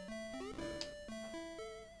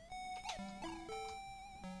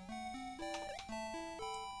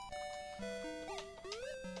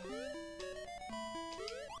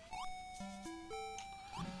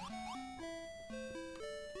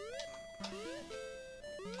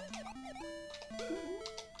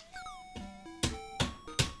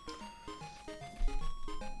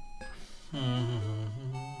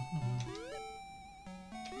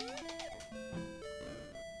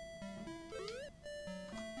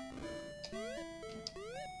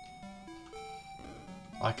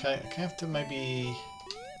 Okay, I have to maybe...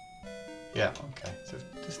 Yeah, okay. So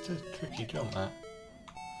just a tricky jump, that.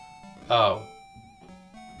 Oh.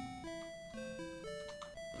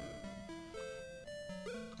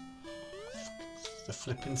 The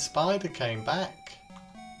flipping spider came back.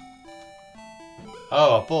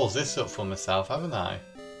 Oh, I ballsed this up for myself, haven't I?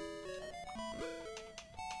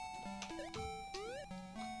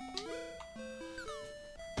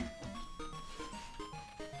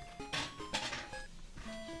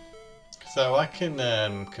 So I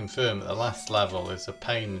can confirm that the last level is a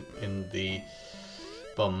pain in the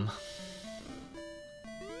bum.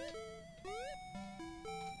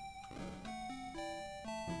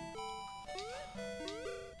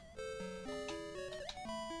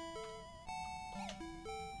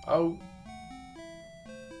 Oh.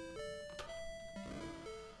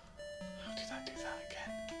 How did I do that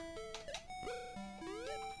again?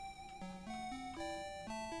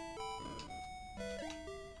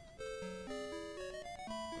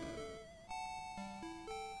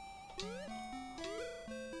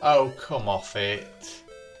 Oh, come off it.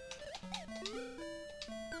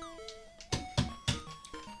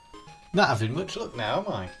 Not having much luck now,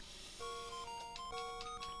 am I?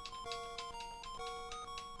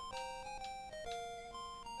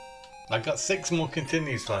 I've got 6 more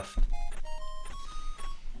continues left.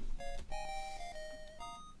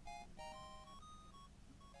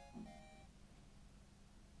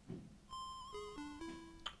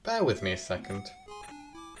 Bear with me a second.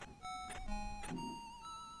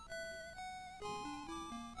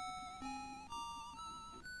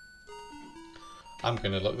 I'm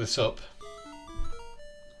going to look this up.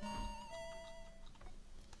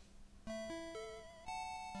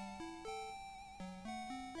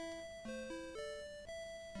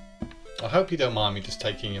 I hope you don't mind me just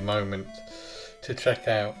taking a moment to check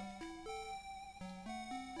out.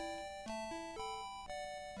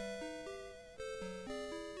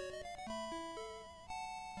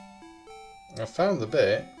 I found the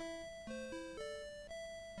bit.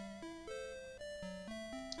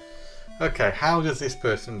 Okay, how does this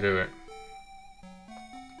person do it?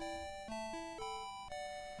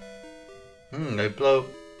 They blow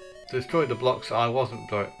destroy the blocks I wasn't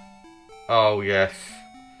doing. Oh yes.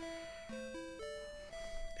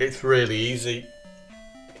 It's really easy.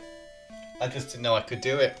 I just didn't know I could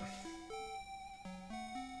do it.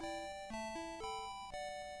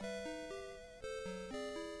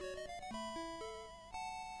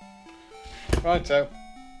 Righto.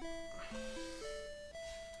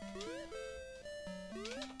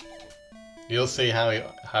 You'll see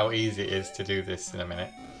how easy it is to do this in a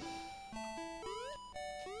minute.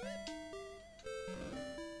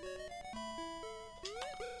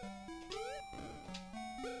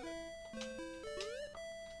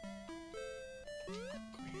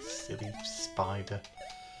 Silly spider.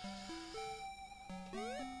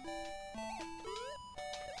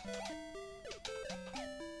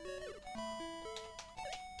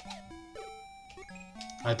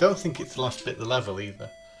 I don't think it's the last bit of the level either.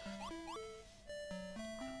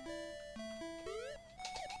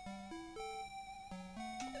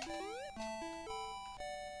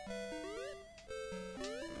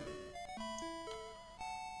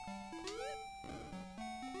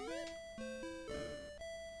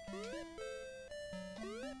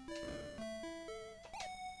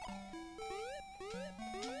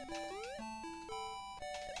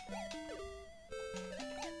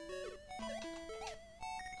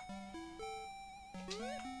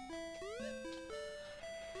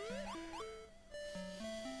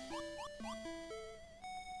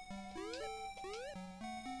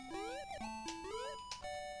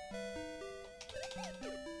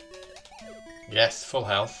 Yes, full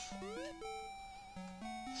health.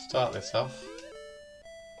 Start this off.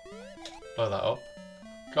 Blow that up.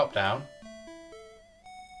 Drop down.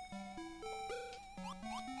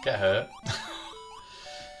 Get hurt.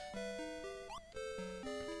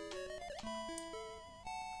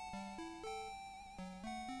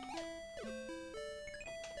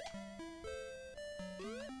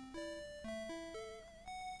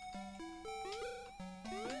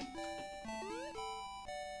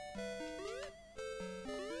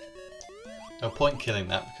 No point killing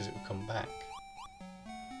that because it will come back.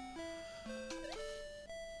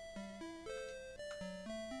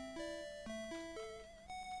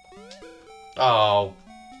 Oh.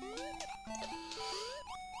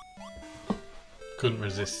 Couldn't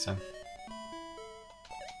resist then.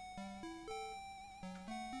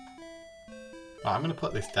 Right, I'm going to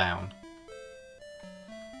put this down.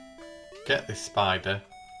 Get this spider.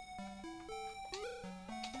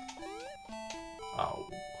 Oh.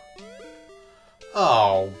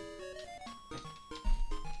 Oh.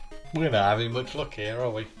 We're not having much luck here,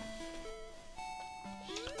 are we?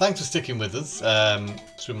 Thanks for sticking with us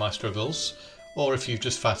through my struggles. Or if you've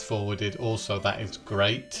just fast forwarded, also that is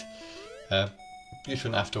great. You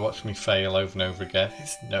shouldn't have to watch me fail over and over again.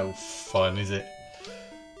 It's no fun, is it?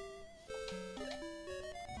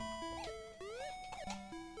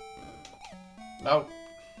 No.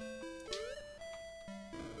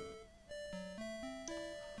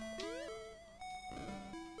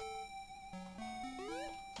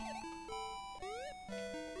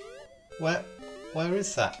 Where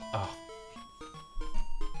is that? Oh.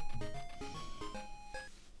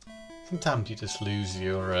 Sometimes you just lose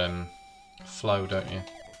your flow, don't you?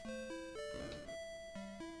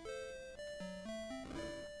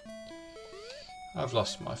 I've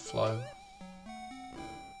lost my flow.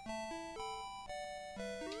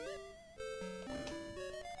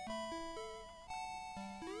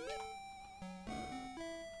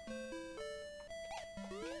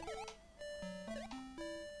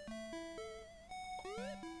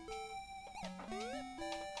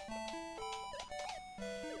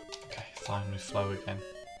 Find my flow again.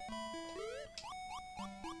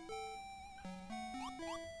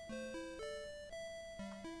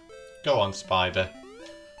 Go on, spider.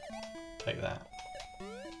 Take that.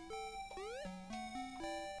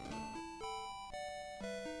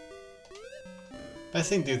 Best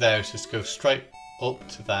thing to do there is just go straight up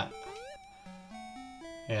to that.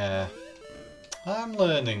 Yeah. I'm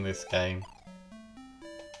learning this game.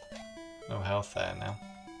 No health there now.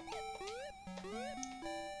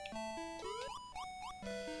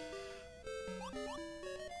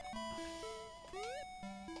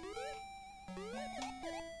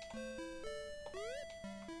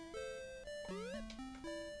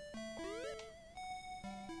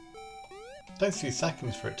 Takes a few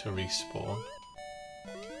seconds for it to respawn.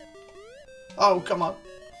 Oh, come on!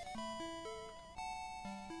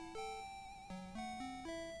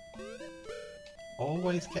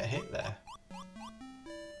 Always get hit there.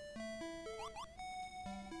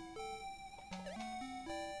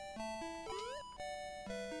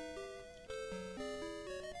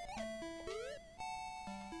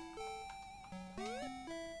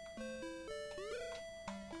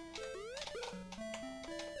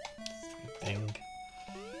 thing.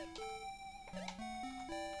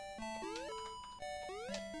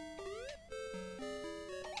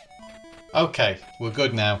 Okay, we're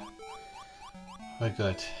good now. We're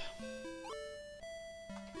good.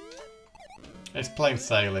 It's plain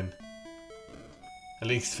sailing. At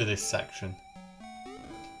least for this section.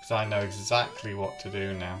 Because I know exactly what to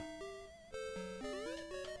do now.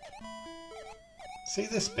 See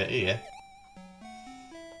this bit here?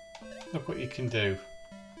 Look what you can do.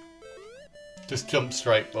 Just jump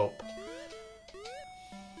straight up.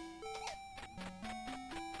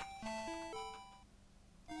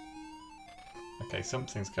 Okay,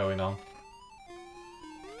 something's going on.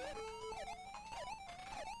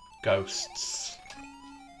 Ghosts.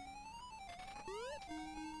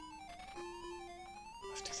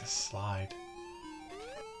 Let's do this slide.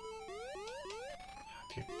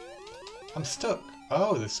 How do you... I'm stuck.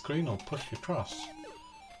 Oh, the screen will push you across.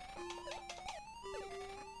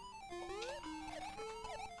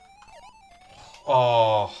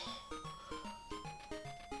 Oh.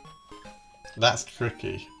 That's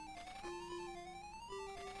tricky.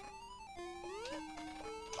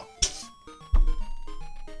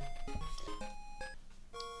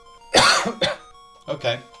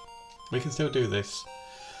 Okay, we can still do this.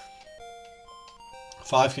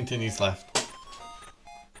 5 continues left.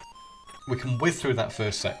 We can whiz through that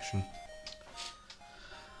first section.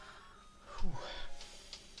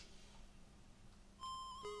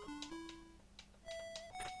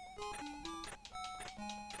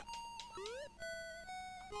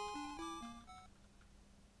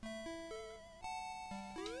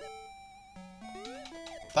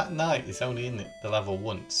 That knight is only in the level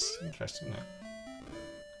once. Interesting, isn't it?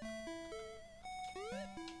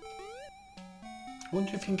 I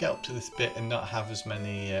wonder if you can get up to this bit and not have as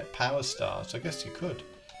many power stars. I guess you could.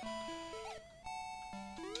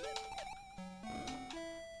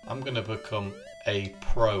 I'm going to become a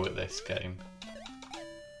pro at this game.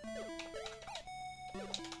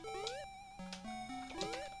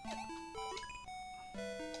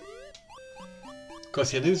 Of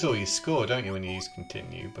course, you lose all your score, don't you, when you use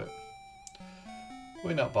continue, but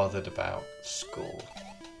we're not bothered about score.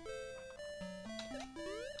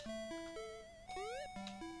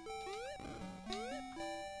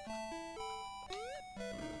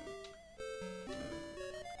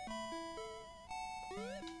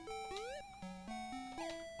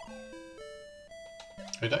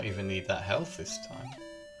 We don't even need that health this time.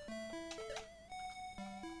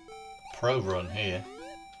 Pro run here.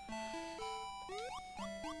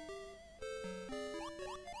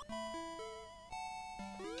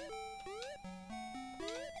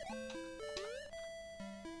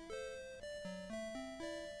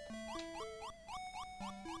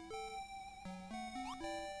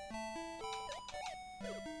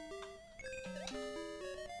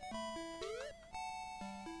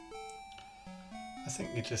 I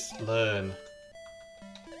think you just learn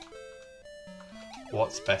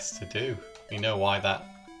what's best to do. You know why that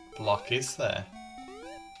block is there.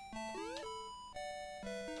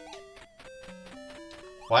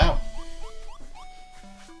 Wow.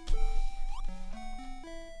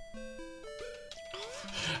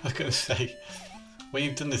 I was going to say, when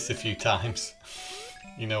you've done this a few times,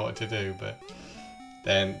 you know what to do, but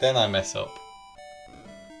then I mess up.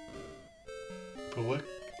 But we're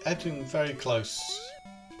edging very close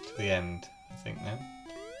to the end, I think now.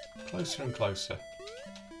 Closer and closer.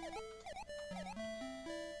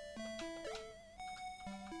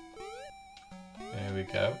 There we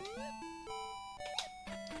go.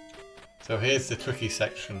 So here's the tricky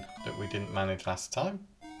section that we didn't manage last time.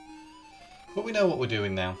 But we know what we're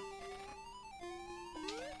doing now.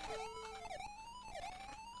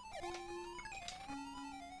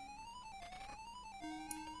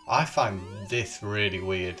 I find this really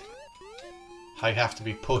weird. How you have to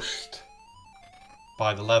be pushed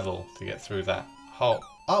by the level to get through that hole.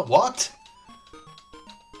 Oh, what?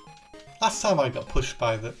 Last time I got pushed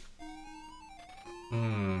by the...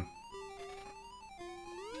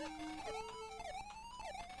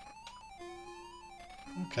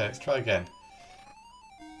 Okay, let's try again.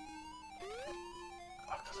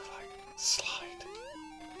 I've got to like slide.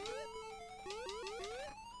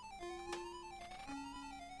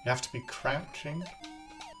 You have to be crouching.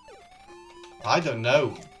 I don't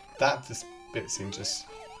know. This bit seems just...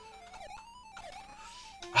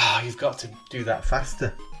 Ah, you've got to do that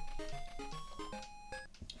faster.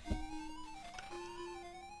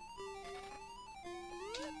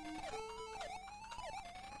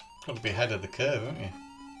 Got to be ahead of the curve, haven't you?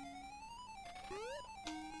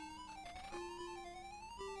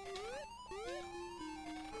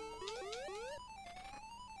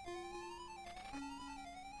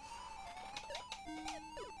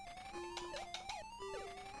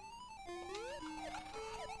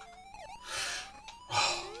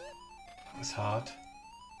 That's hard.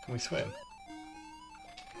 Can we swim?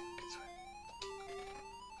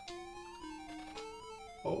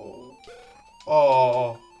 Oh.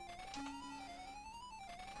 Oh.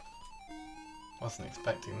 Wasn't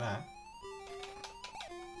expecting that.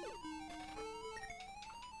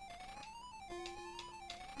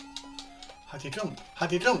 How do you jump? How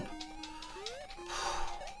do you jump?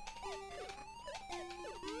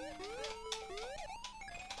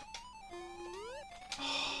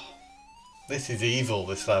 This is evil,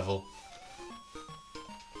 this level.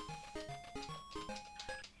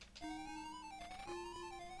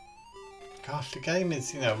 Gosh, the game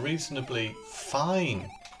is, you know, reasonably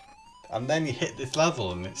fine. And then you hit this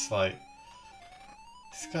level and it's like...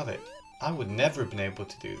 It's got it. I would never have been able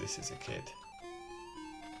to do this as a kid.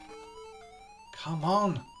 Come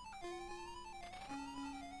on.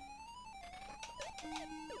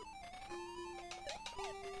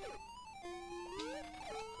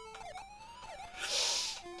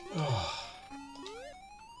 Oh.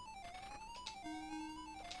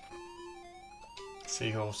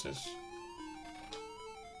 Seahorses.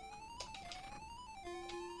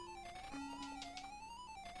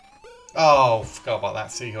 Oh, forgot about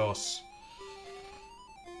that seahorse.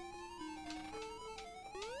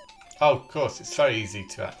 Oh, of course, it's very easy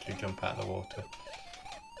to actually jump out of the water.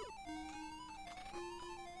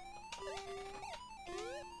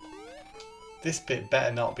 This bit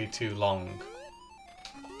better not be too long.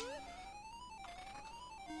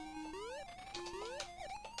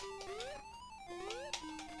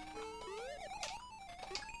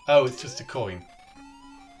 Oh, it's just a coin.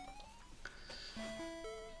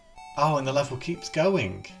 Oh, and the level keeps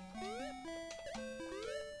going.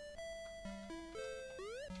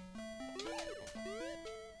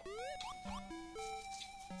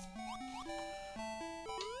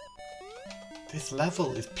 This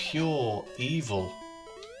level is pure evil.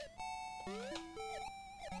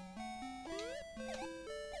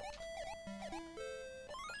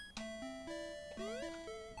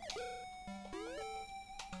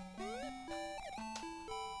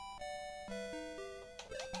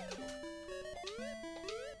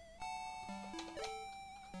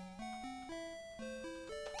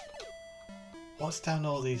 What's down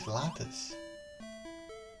all these ladders?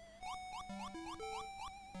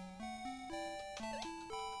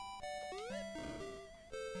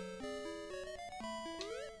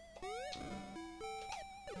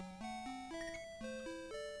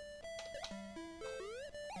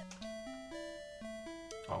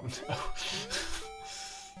 Oh no.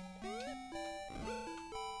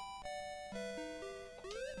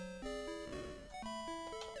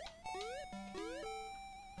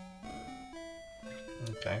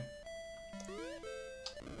 Okay.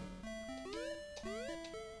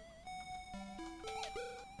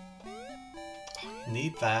 Oh, you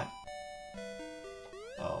need that.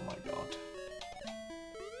 Oh my god.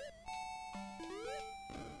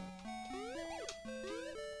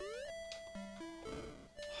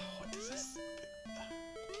 What is this?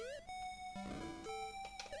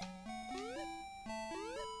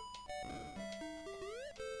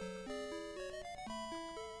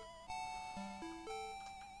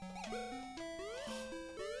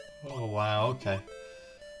 Oh wow, okay.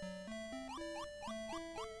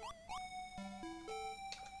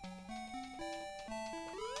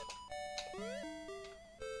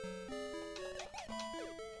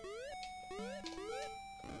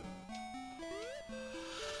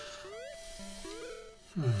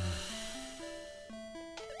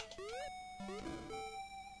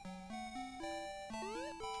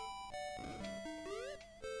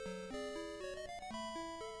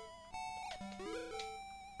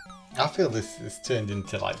 I feel this has turned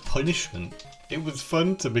into like punishment. It was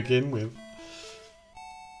fun to begin with.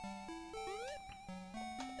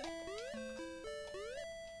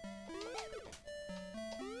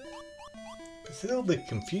 It's a little bit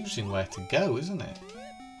confusing where to go, isn't it?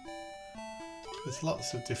 There's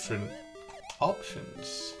lots of different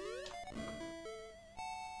options.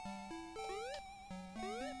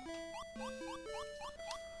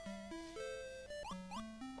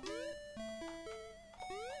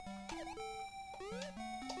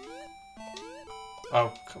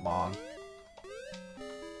 Oh, come on.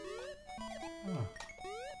 Oh.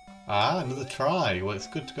 Ah, another try. Well, it's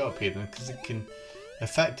good to go up here then, because it can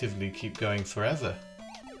effectively keep going forever.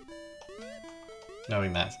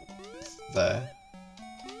 Knowing that's there.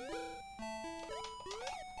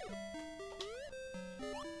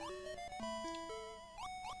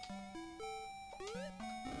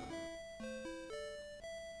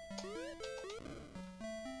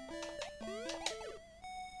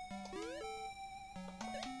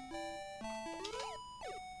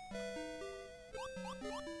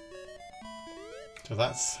 So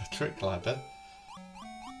that's a trick ladder.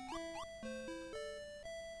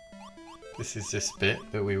 This is this bit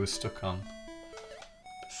that we were stuck on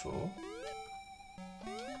before.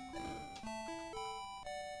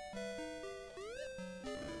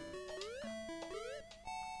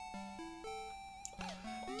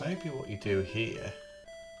 Maybe what you do here...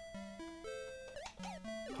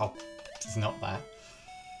 Oh, it's not that.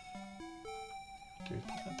 Do we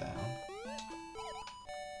put that down?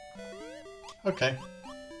 Okay.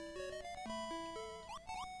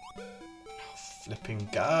 Oh, flipping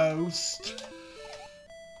ghost.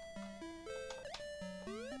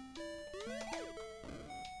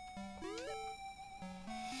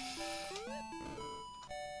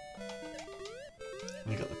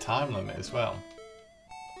 And you got the time limit as well.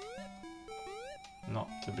 Not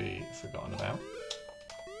to be forgotten about.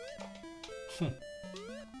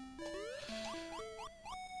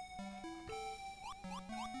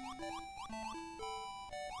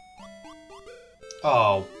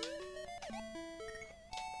 Oh.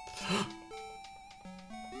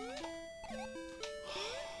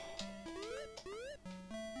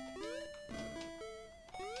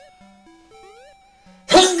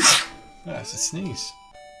 That's a sneeze.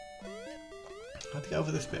 How to get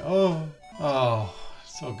over this bit? Oh, oh,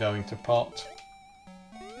 it's all going to pot.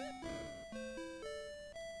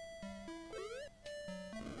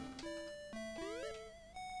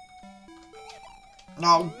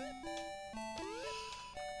 No.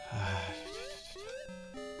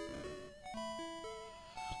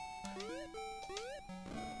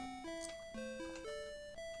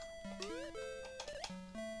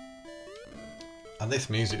 And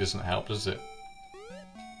this music doesn't help, does it?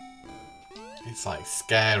 It's like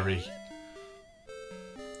scary.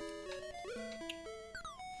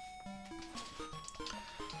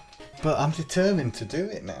 But I'm determined to do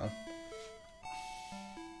it now.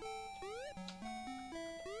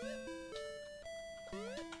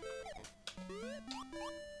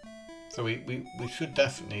 So we should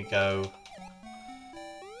definitely go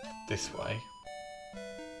this way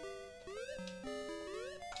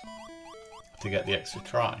to get the extra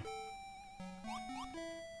try.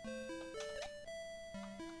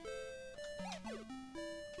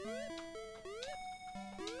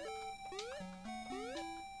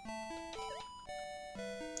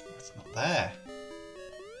 It's not there.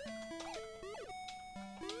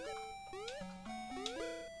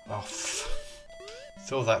 Oh,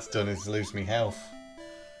 so all that's done is lose me health.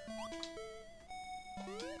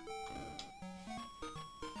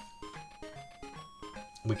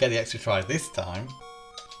 We get the extra try this time.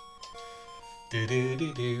 I've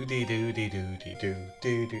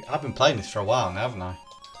been playing this for a while now, haven't I?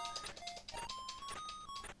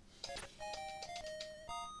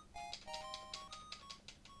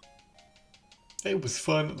 It was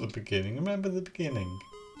fun at the beginning. Remember the beginning?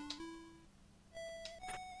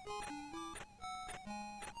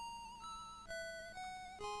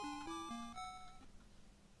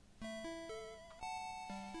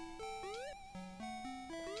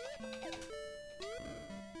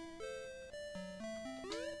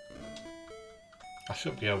 I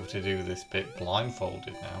should be able to do this bit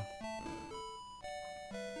blindfolded now.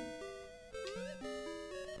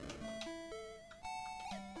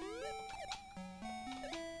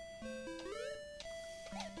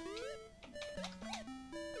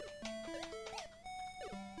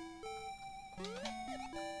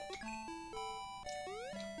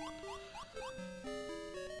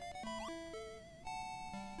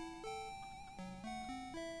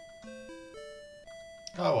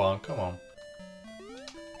 Go on, come on.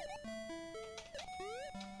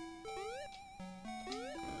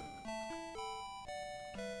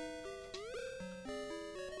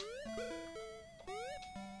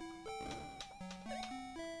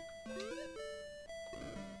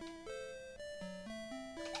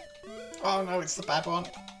 Oh no, it's the bad one.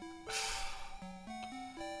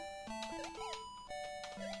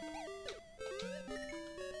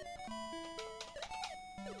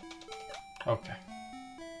 Okay.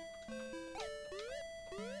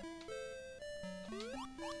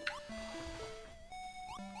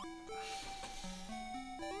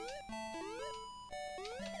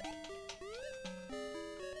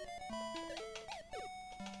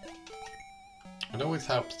 It always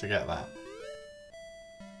helps to get that.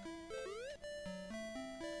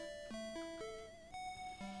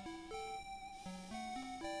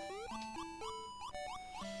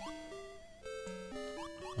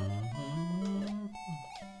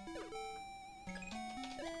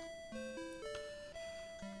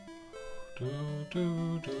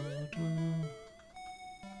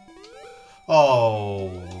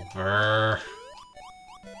 Oh, brr.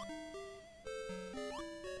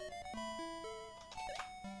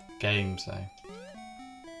 games though.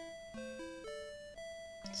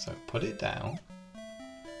 So put it down.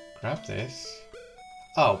 Grab this.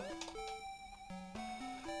 Oh.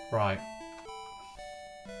 Right.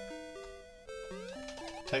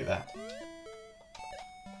 Take that.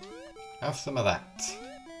 Have some of that.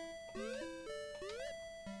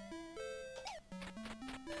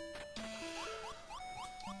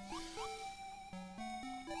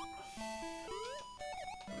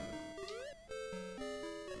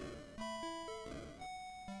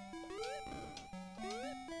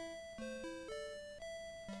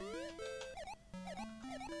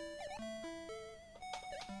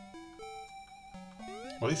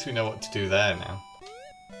 Well, at least we know what to do there now.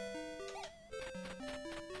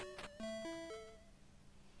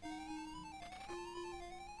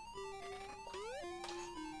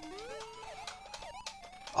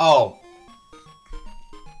 Oh!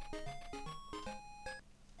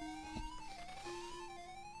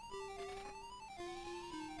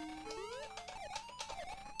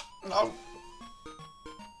 No!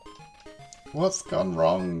 What's gone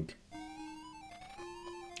wrong?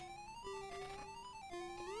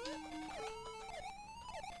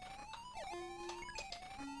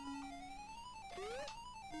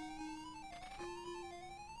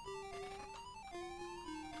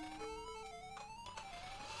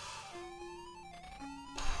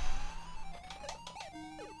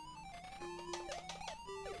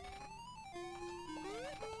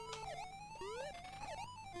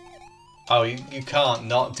 Oh, you can't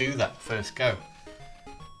not do that first go.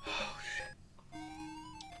 Oh, shit.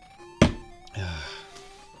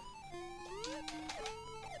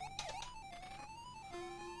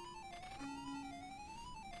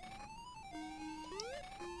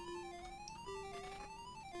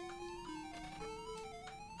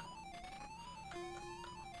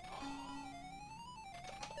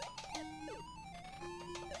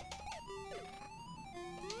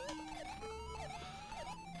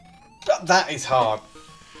 That is hard.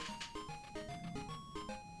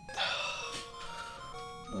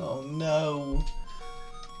 Oh no.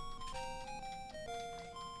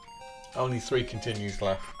 Only 3 continues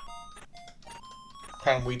left.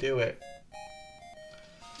 Can we do it?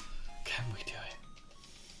 Can we do it?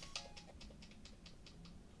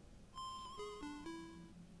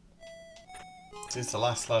 This is the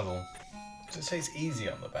last level. Does it say it's easy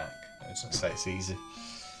on the back? No, it doesn't say it's easy.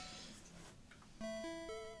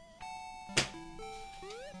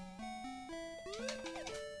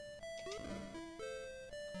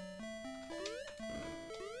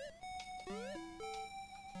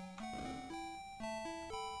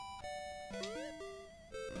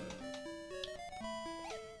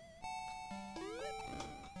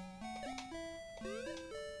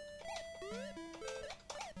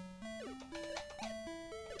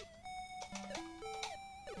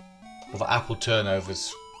 Well, the apple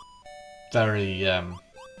turnover's very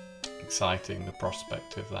exciting, the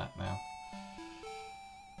prospect of that now.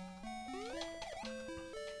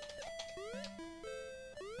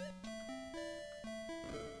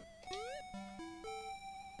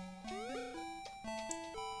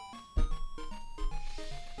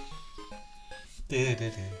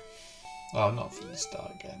 Oh, not from the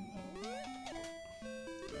start again.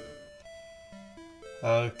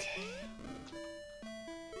 Okay.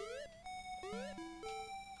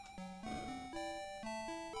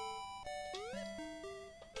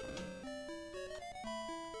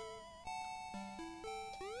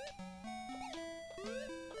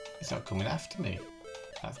 He's not coming after me.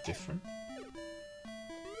 That's different.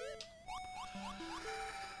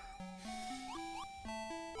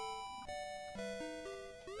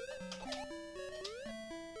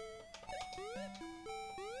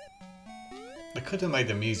 I could have made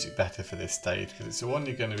the music better for this stage because it's the one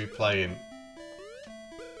you're going to be playing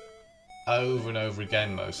over and over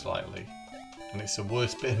again most likely, and it's the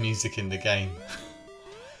worst bit of music in the game.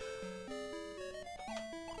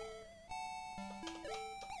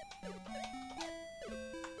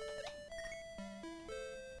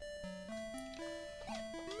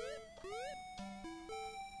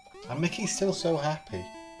 And Mickey's still so happy.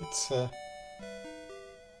 It's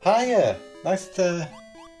hiya! Nice to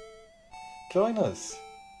join us.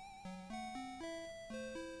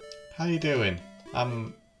 How you doing?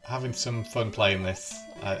 I'm having some fun playing this.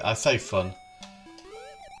 I say fun.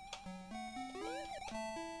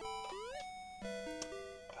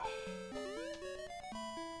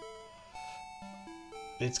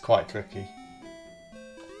 It's quite tricky.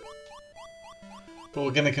 But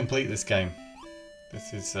we're going to complete this game.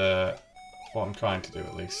 This is what I'm trying to do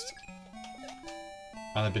at least.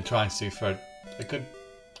 And I've been trying to do for a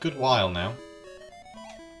good while now.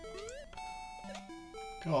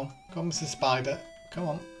 Go on, Mr. Spider. Come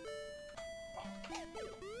on.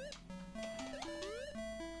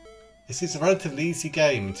 This is a relatively easy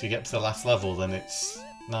game until you get to the last level, then it's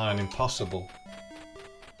nigh on impossible.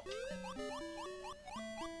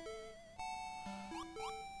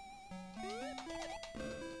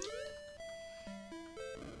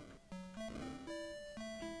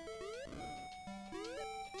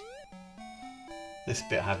 This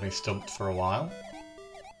bit had me stumped for a while.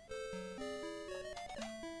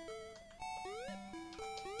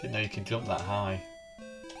 Didn't know you could jump that high.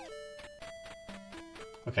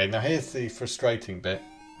 Okay, now here's the frustrating bit.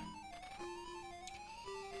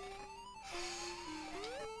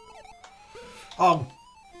 Oh!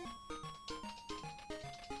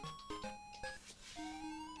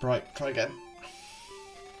 Right, try again.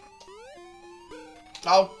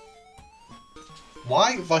 Oh!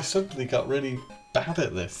 Why have I suddenly got really bad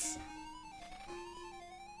at this?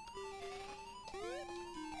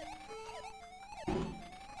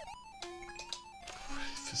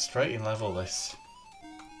 Frustrating level, this.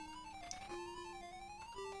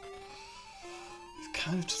 You've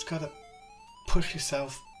kind of just got to push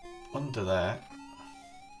yourself under there,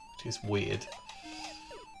 which is weird.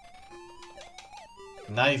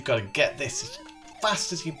 Now you've got to get this as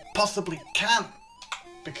fast as you possibly can,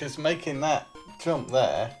 because making that jump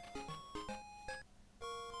there.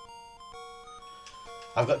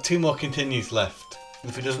 I've got 2 more continues left.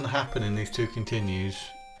 If it doesn't happen in these 2 continues,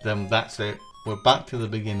 then that's it. We're back to the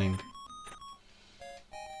beginning.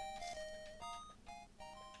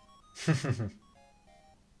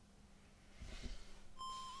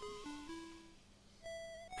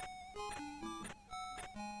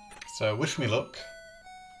 So wish me luck.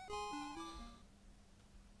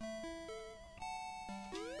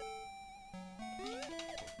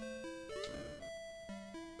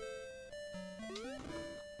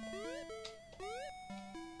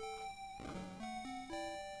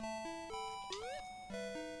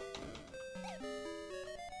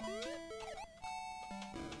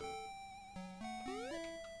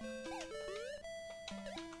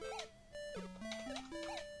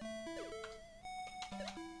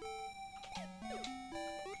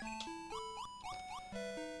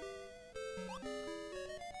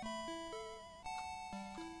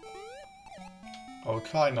 I'll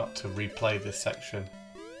try not to replay this section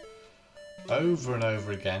over and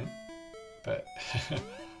over again, but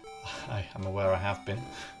I'm aware I have been.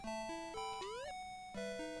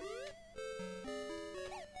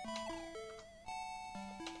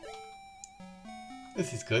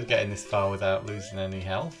 This is good, getting this far without losing any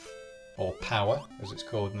health, or power as it's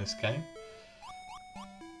called in this game.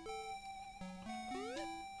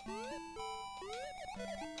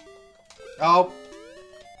 Oh!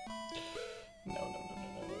 No.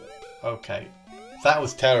 Okay, that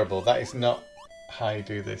was terrible. That is not how you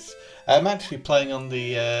do this. I'm actually playing on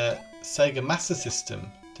the Sega Master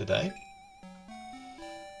System today.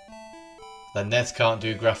 The NES can't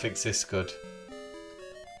do graphics this good.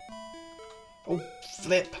 Oh,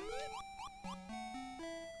 flip!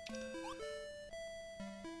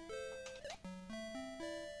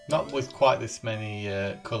 Not with quite this many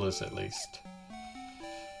colours, at least.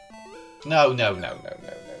 No.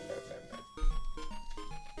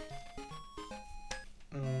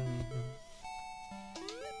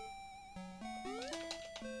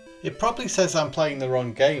 It probably says I'm playing the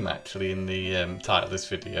wrong game, actually, in the title of this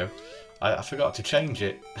video. I forgot to change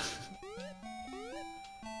it.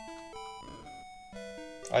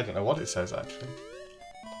 I don't know what it says, actually.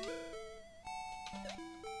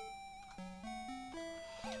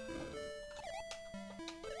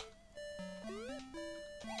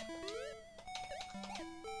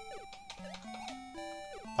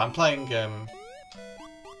 I'm playing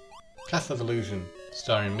Castle of Illusion,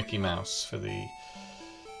 starring Mickey Mouse for the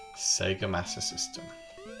Sega Master System.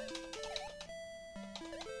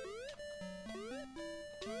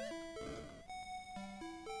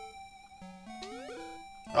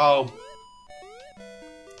 Oh!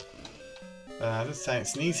 Just saying,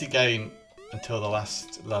 it's an easy game until the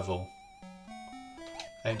last level.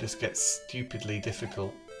 And it just gets stupidly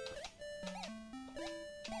difficult.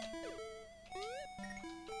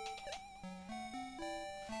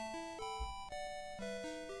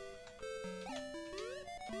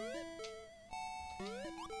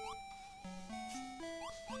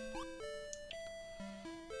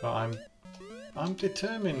 But I'm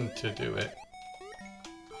determined to do it.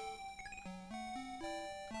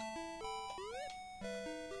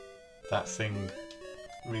 That thing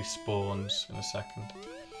respawns in a second.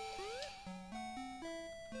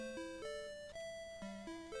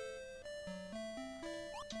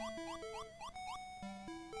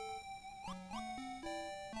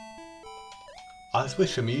 I just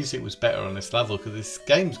wish the music was better on this level, because this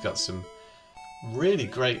game's got some really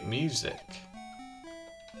great music.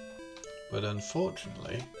 But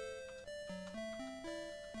unfortunately,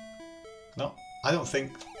 no, I don't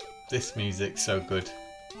think this music's so good.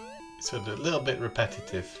 It's sort of a little bit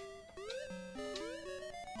repetitive.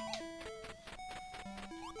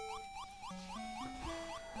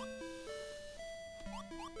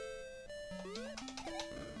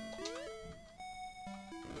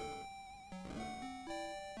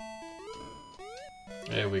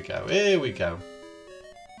 Here we go, here we go.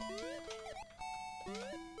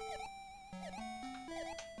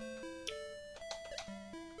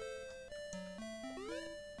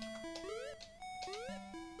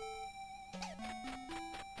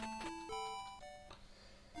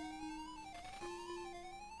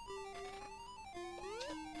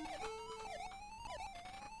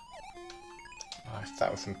 Oh, if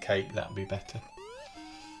that was some cake, that'd be better.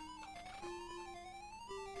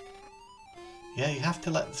 Yeah, you have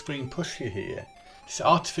to let the screen push you here. This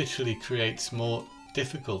artificially creates more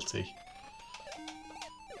difficulty.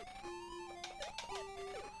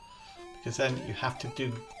 Because then you have to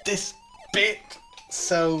do this bit,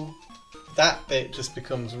 so that bit just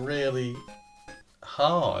becomes really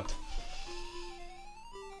hard.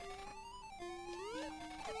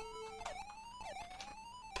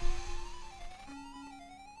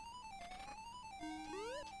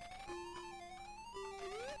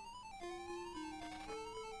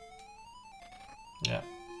 Yeah.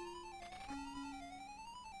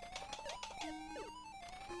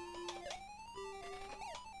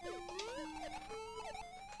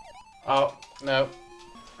 Oh, no.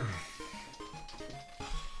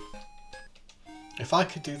 If I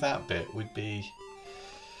could do that bit, we'd be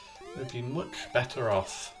much better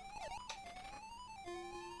off.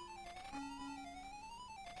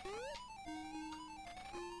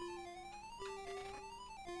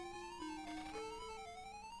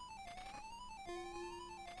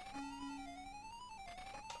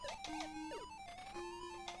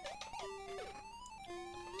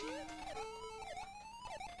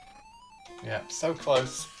 Yeah, so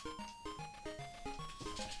close.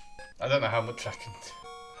 I don't know how much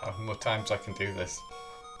how more times I can do this.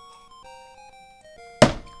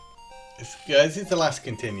 Yeah, this is the last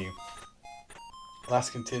continue.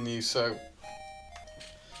 Last continue, so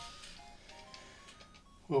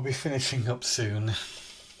we'll be finishing up soon.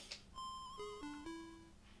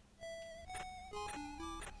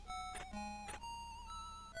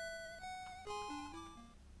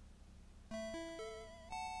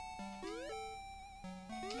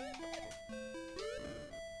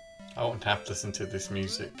 I won't have to listen to this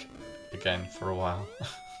music again for a while.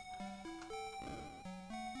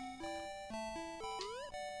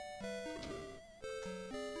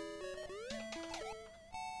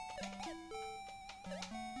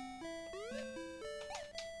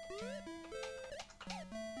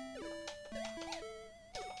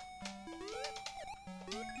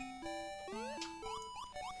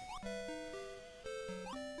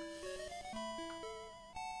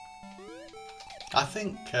 I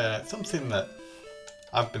think something that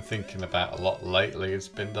I've been thinking about a lot lately has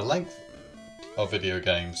been the length of video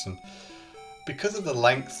games, and because of the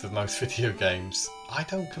length of most video games, I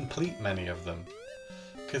don't complete many of them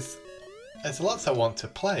because there's lots I want to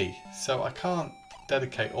play, so I can't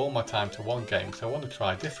dedicate all my time to one game, so I want to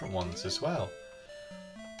try different ones as well.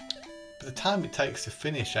 But the time it takes to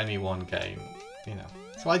finish any one game, you know,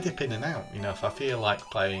 so I dip in and out. You know, if I feel like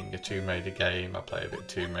playing a Tomb Raider game, I play a bit of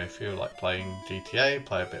Tomb Raider. If I feel like playing GTA,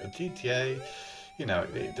 play a bit of GTA. You know,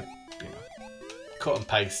 cut and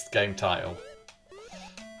paste game title.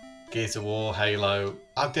 Gears of War, Halo.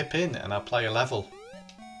 I'll dip in and I'll play a level.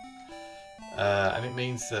 And it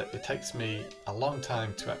means that it takes me a long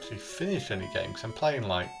time to actually finish any game, because I'm playing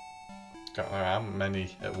like, I don't know how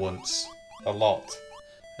many at once. A lot.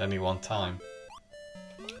 At any one time.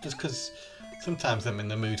 Just because sometimes I'm in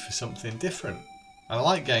the mood for something different. And I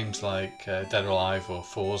like games like Dead or Alive or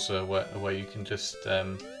Forza where you can just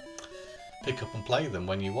pick up and play them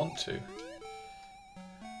when you want to.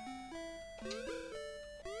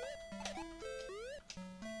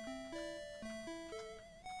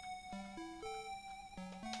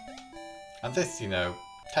 And this, you know,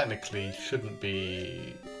 technically shouldn't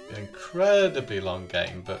be an incredibly long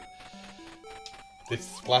game, but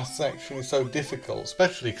this last section is so difficult,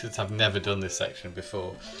 especially because I've never done this section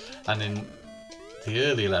before. And in the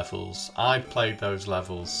early levels, I played those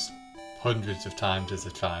levels hundreds of times as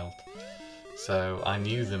a child, so I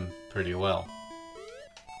knew them pretty well.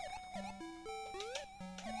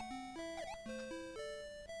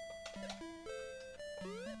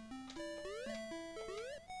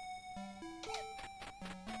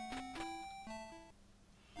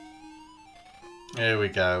 Here we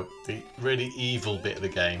go. The really evil bit of the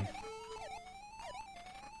game.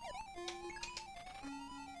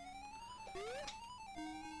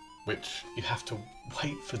 Which you have to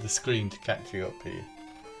wait for the screen to catch you up here.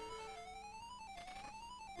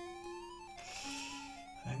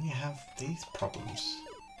 Then you have these problems.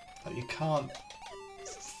 Like you can't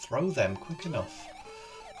throw them quick enough.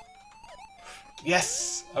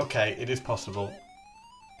 Yes! Okay, it is possible.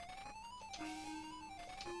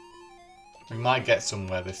 We might get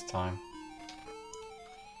somewhere this time.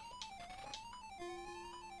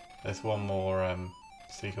 There's one more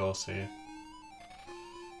seahorse here.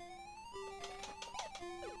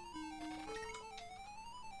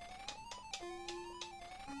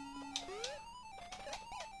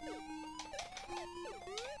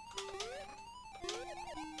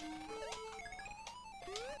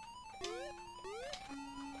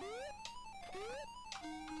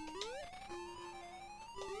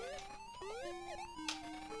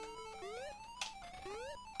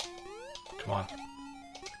 Come on.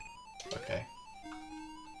 Okay.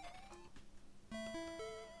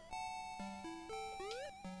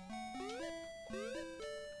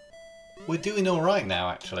 We're doing alright now,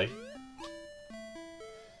 actually.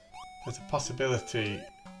 There's a possibility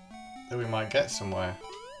that we might get somewhere.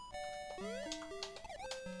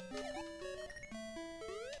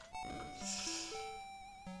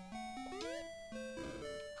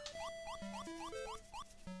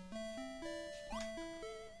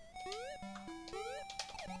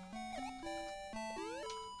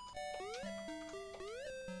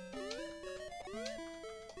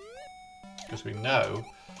 Because we know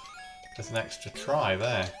there's an extra try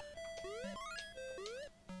there.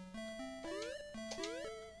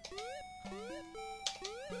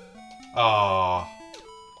 Ah.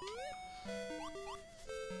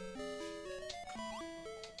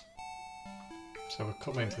 So we're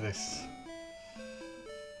coming to this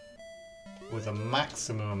with a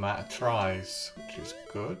maximum amount of tries, which is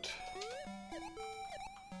good.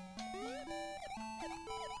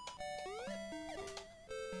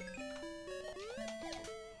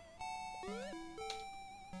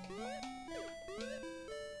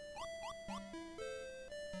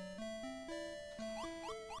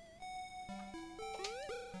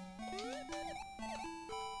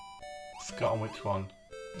 Forgotten which one.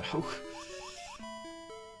 No.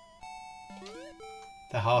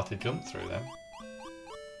 They're hard to jump through them.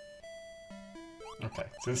 Okay,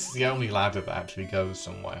 so this is the only ladder that actually goes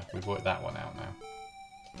somewhere. We've worked that one out now.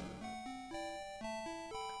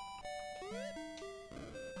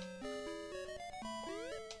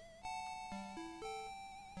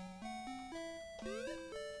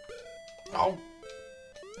 Oh!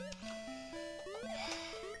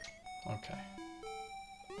 Okay.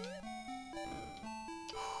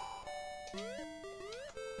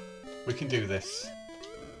 We can do this.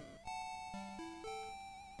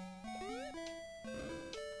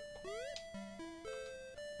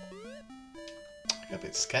 I get a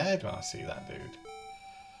bit scared when I see that dude.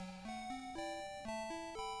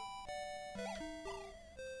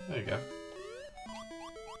 There you go.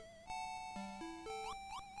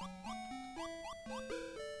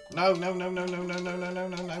 No, no, no, no, no, no, no, no, no,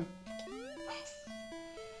 no, no.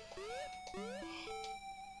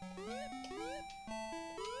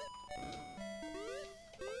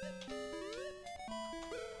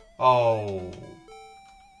 Oh.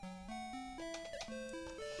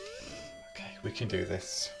 Okay, we can do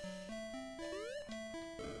this.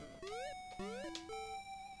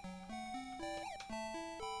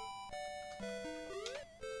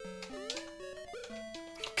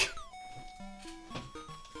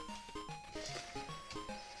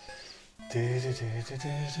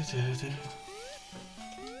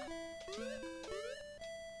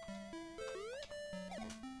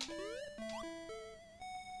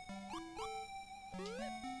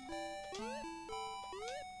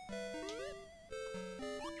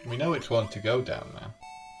 We know which one to go down now.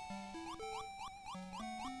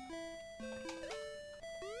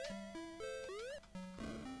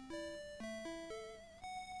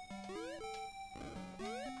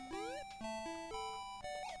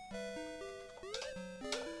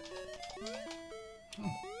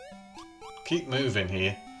 Keep moving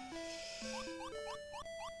here.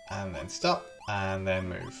 And then stop, and then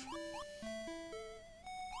move.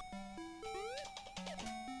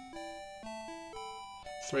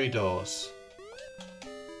 Three doors.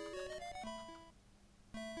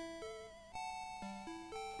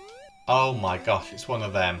 Oh my gosh, it's one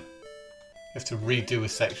of them. You have to redo a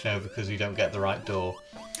section over because you don't get the right door.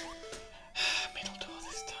 Middle door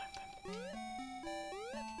this time then.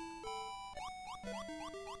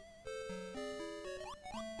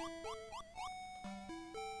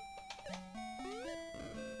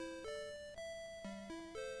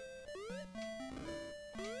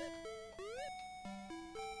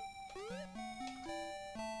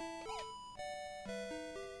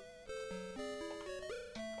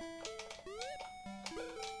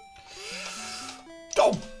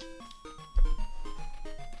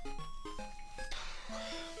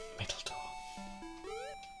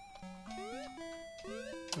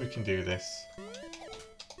 can do this.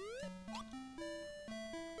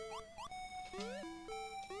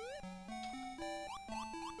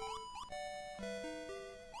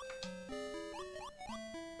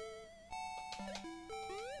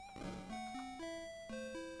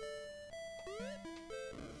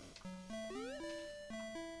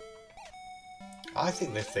 I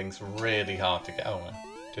think this thing's really hard to get. Oh no,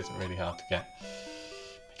 it isn't really hard to get.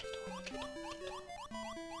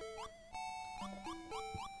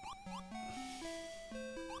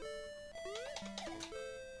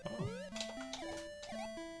 Oh.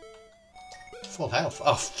 Full health.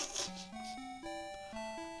 Oh.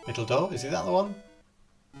 Middle door, is that the one?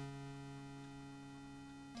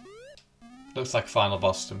 Looks like final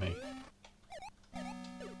boss to me.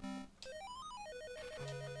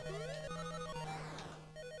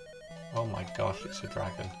 Oh my gosh, it's a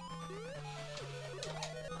dragon.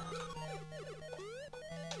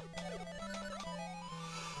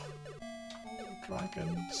 Oh,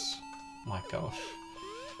 dragons. My gosh.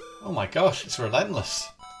 Oh my gosh, it's relentless.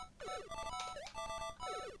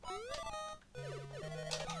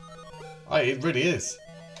 Oh, it really is.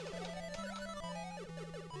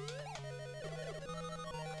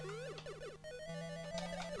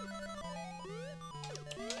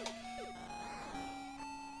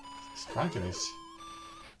 Dragon is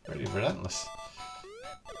really relentless.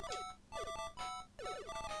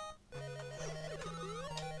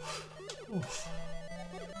 Oof.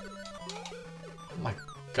 Oh my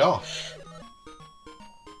gosh.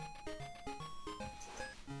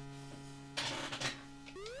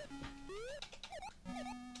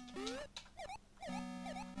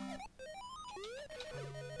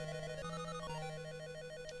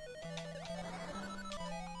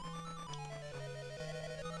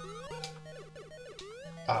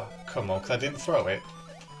 Oh, come on, because I didn't throw it.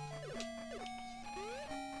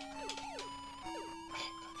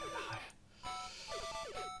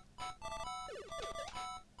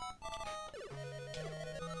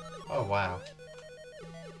 Oh, wow.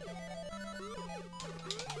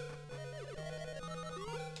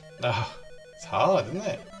 Oh, it's hard, isn't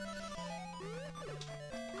it?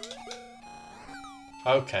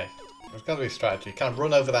 Okay, there's got to be a strategy. Kind of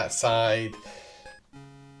run over that side,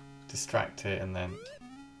 distract it, and then...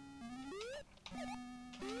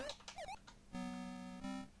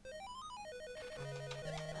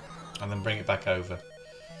 and then bring it back over.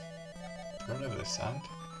 Run over this side.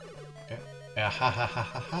 Yeah. Yeah, ha ha ha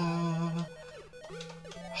ha ha.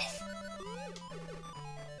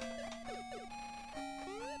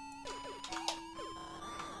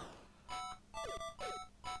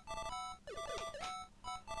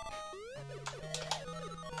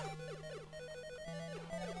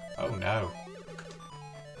 Oh no.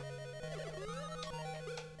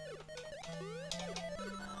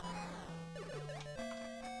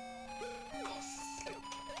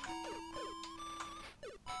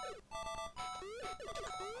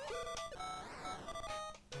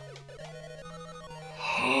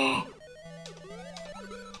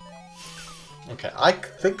 Okay, I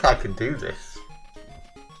think I can do this.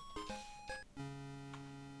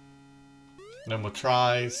 No more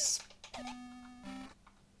tries.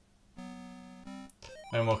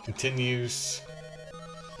 No more continues.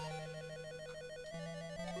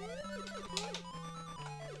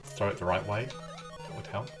 Throw it the right way. That would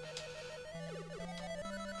help.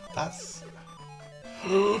 That's...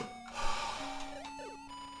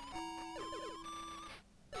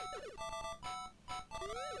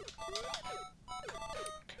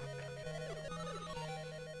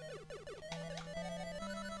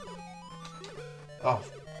 oh.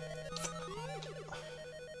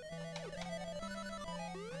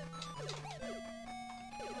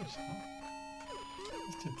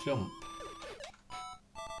 Just to jump.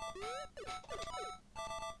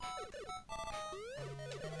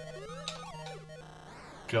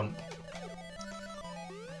 Jump.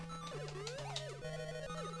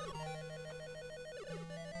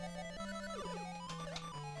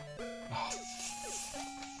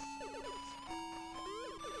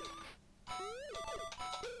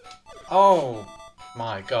 Oh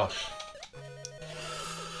my gosh.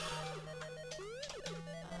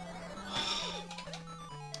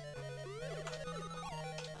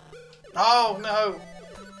 Oh no.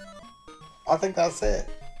 I think that's it.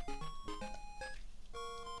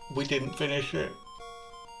 We didn't finish it.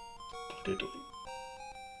 Did we?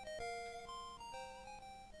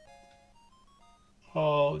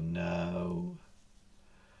 Oh no.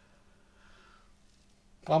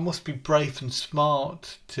 I must be brave and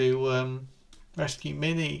smart to rescue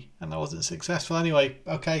Minnie, and I wasn't successful. Anyway,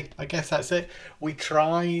 okay, I guess that's it. We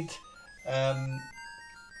tried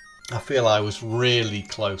I feel I was really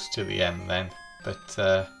close to the end then, but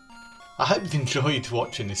I hope you enjoyed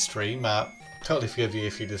watching this stream. Totally forgive you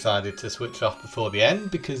if you decided to switch off before the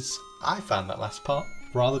end, because I found that last part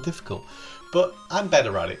rather difficult. But I'm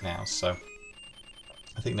better at it now, so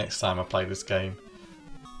I think next time I play this game,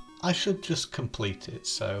 I should just complete it.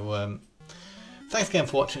 So thanks again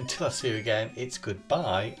for watching. Until I see you again, it's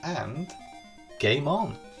goodbye and game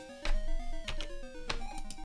on.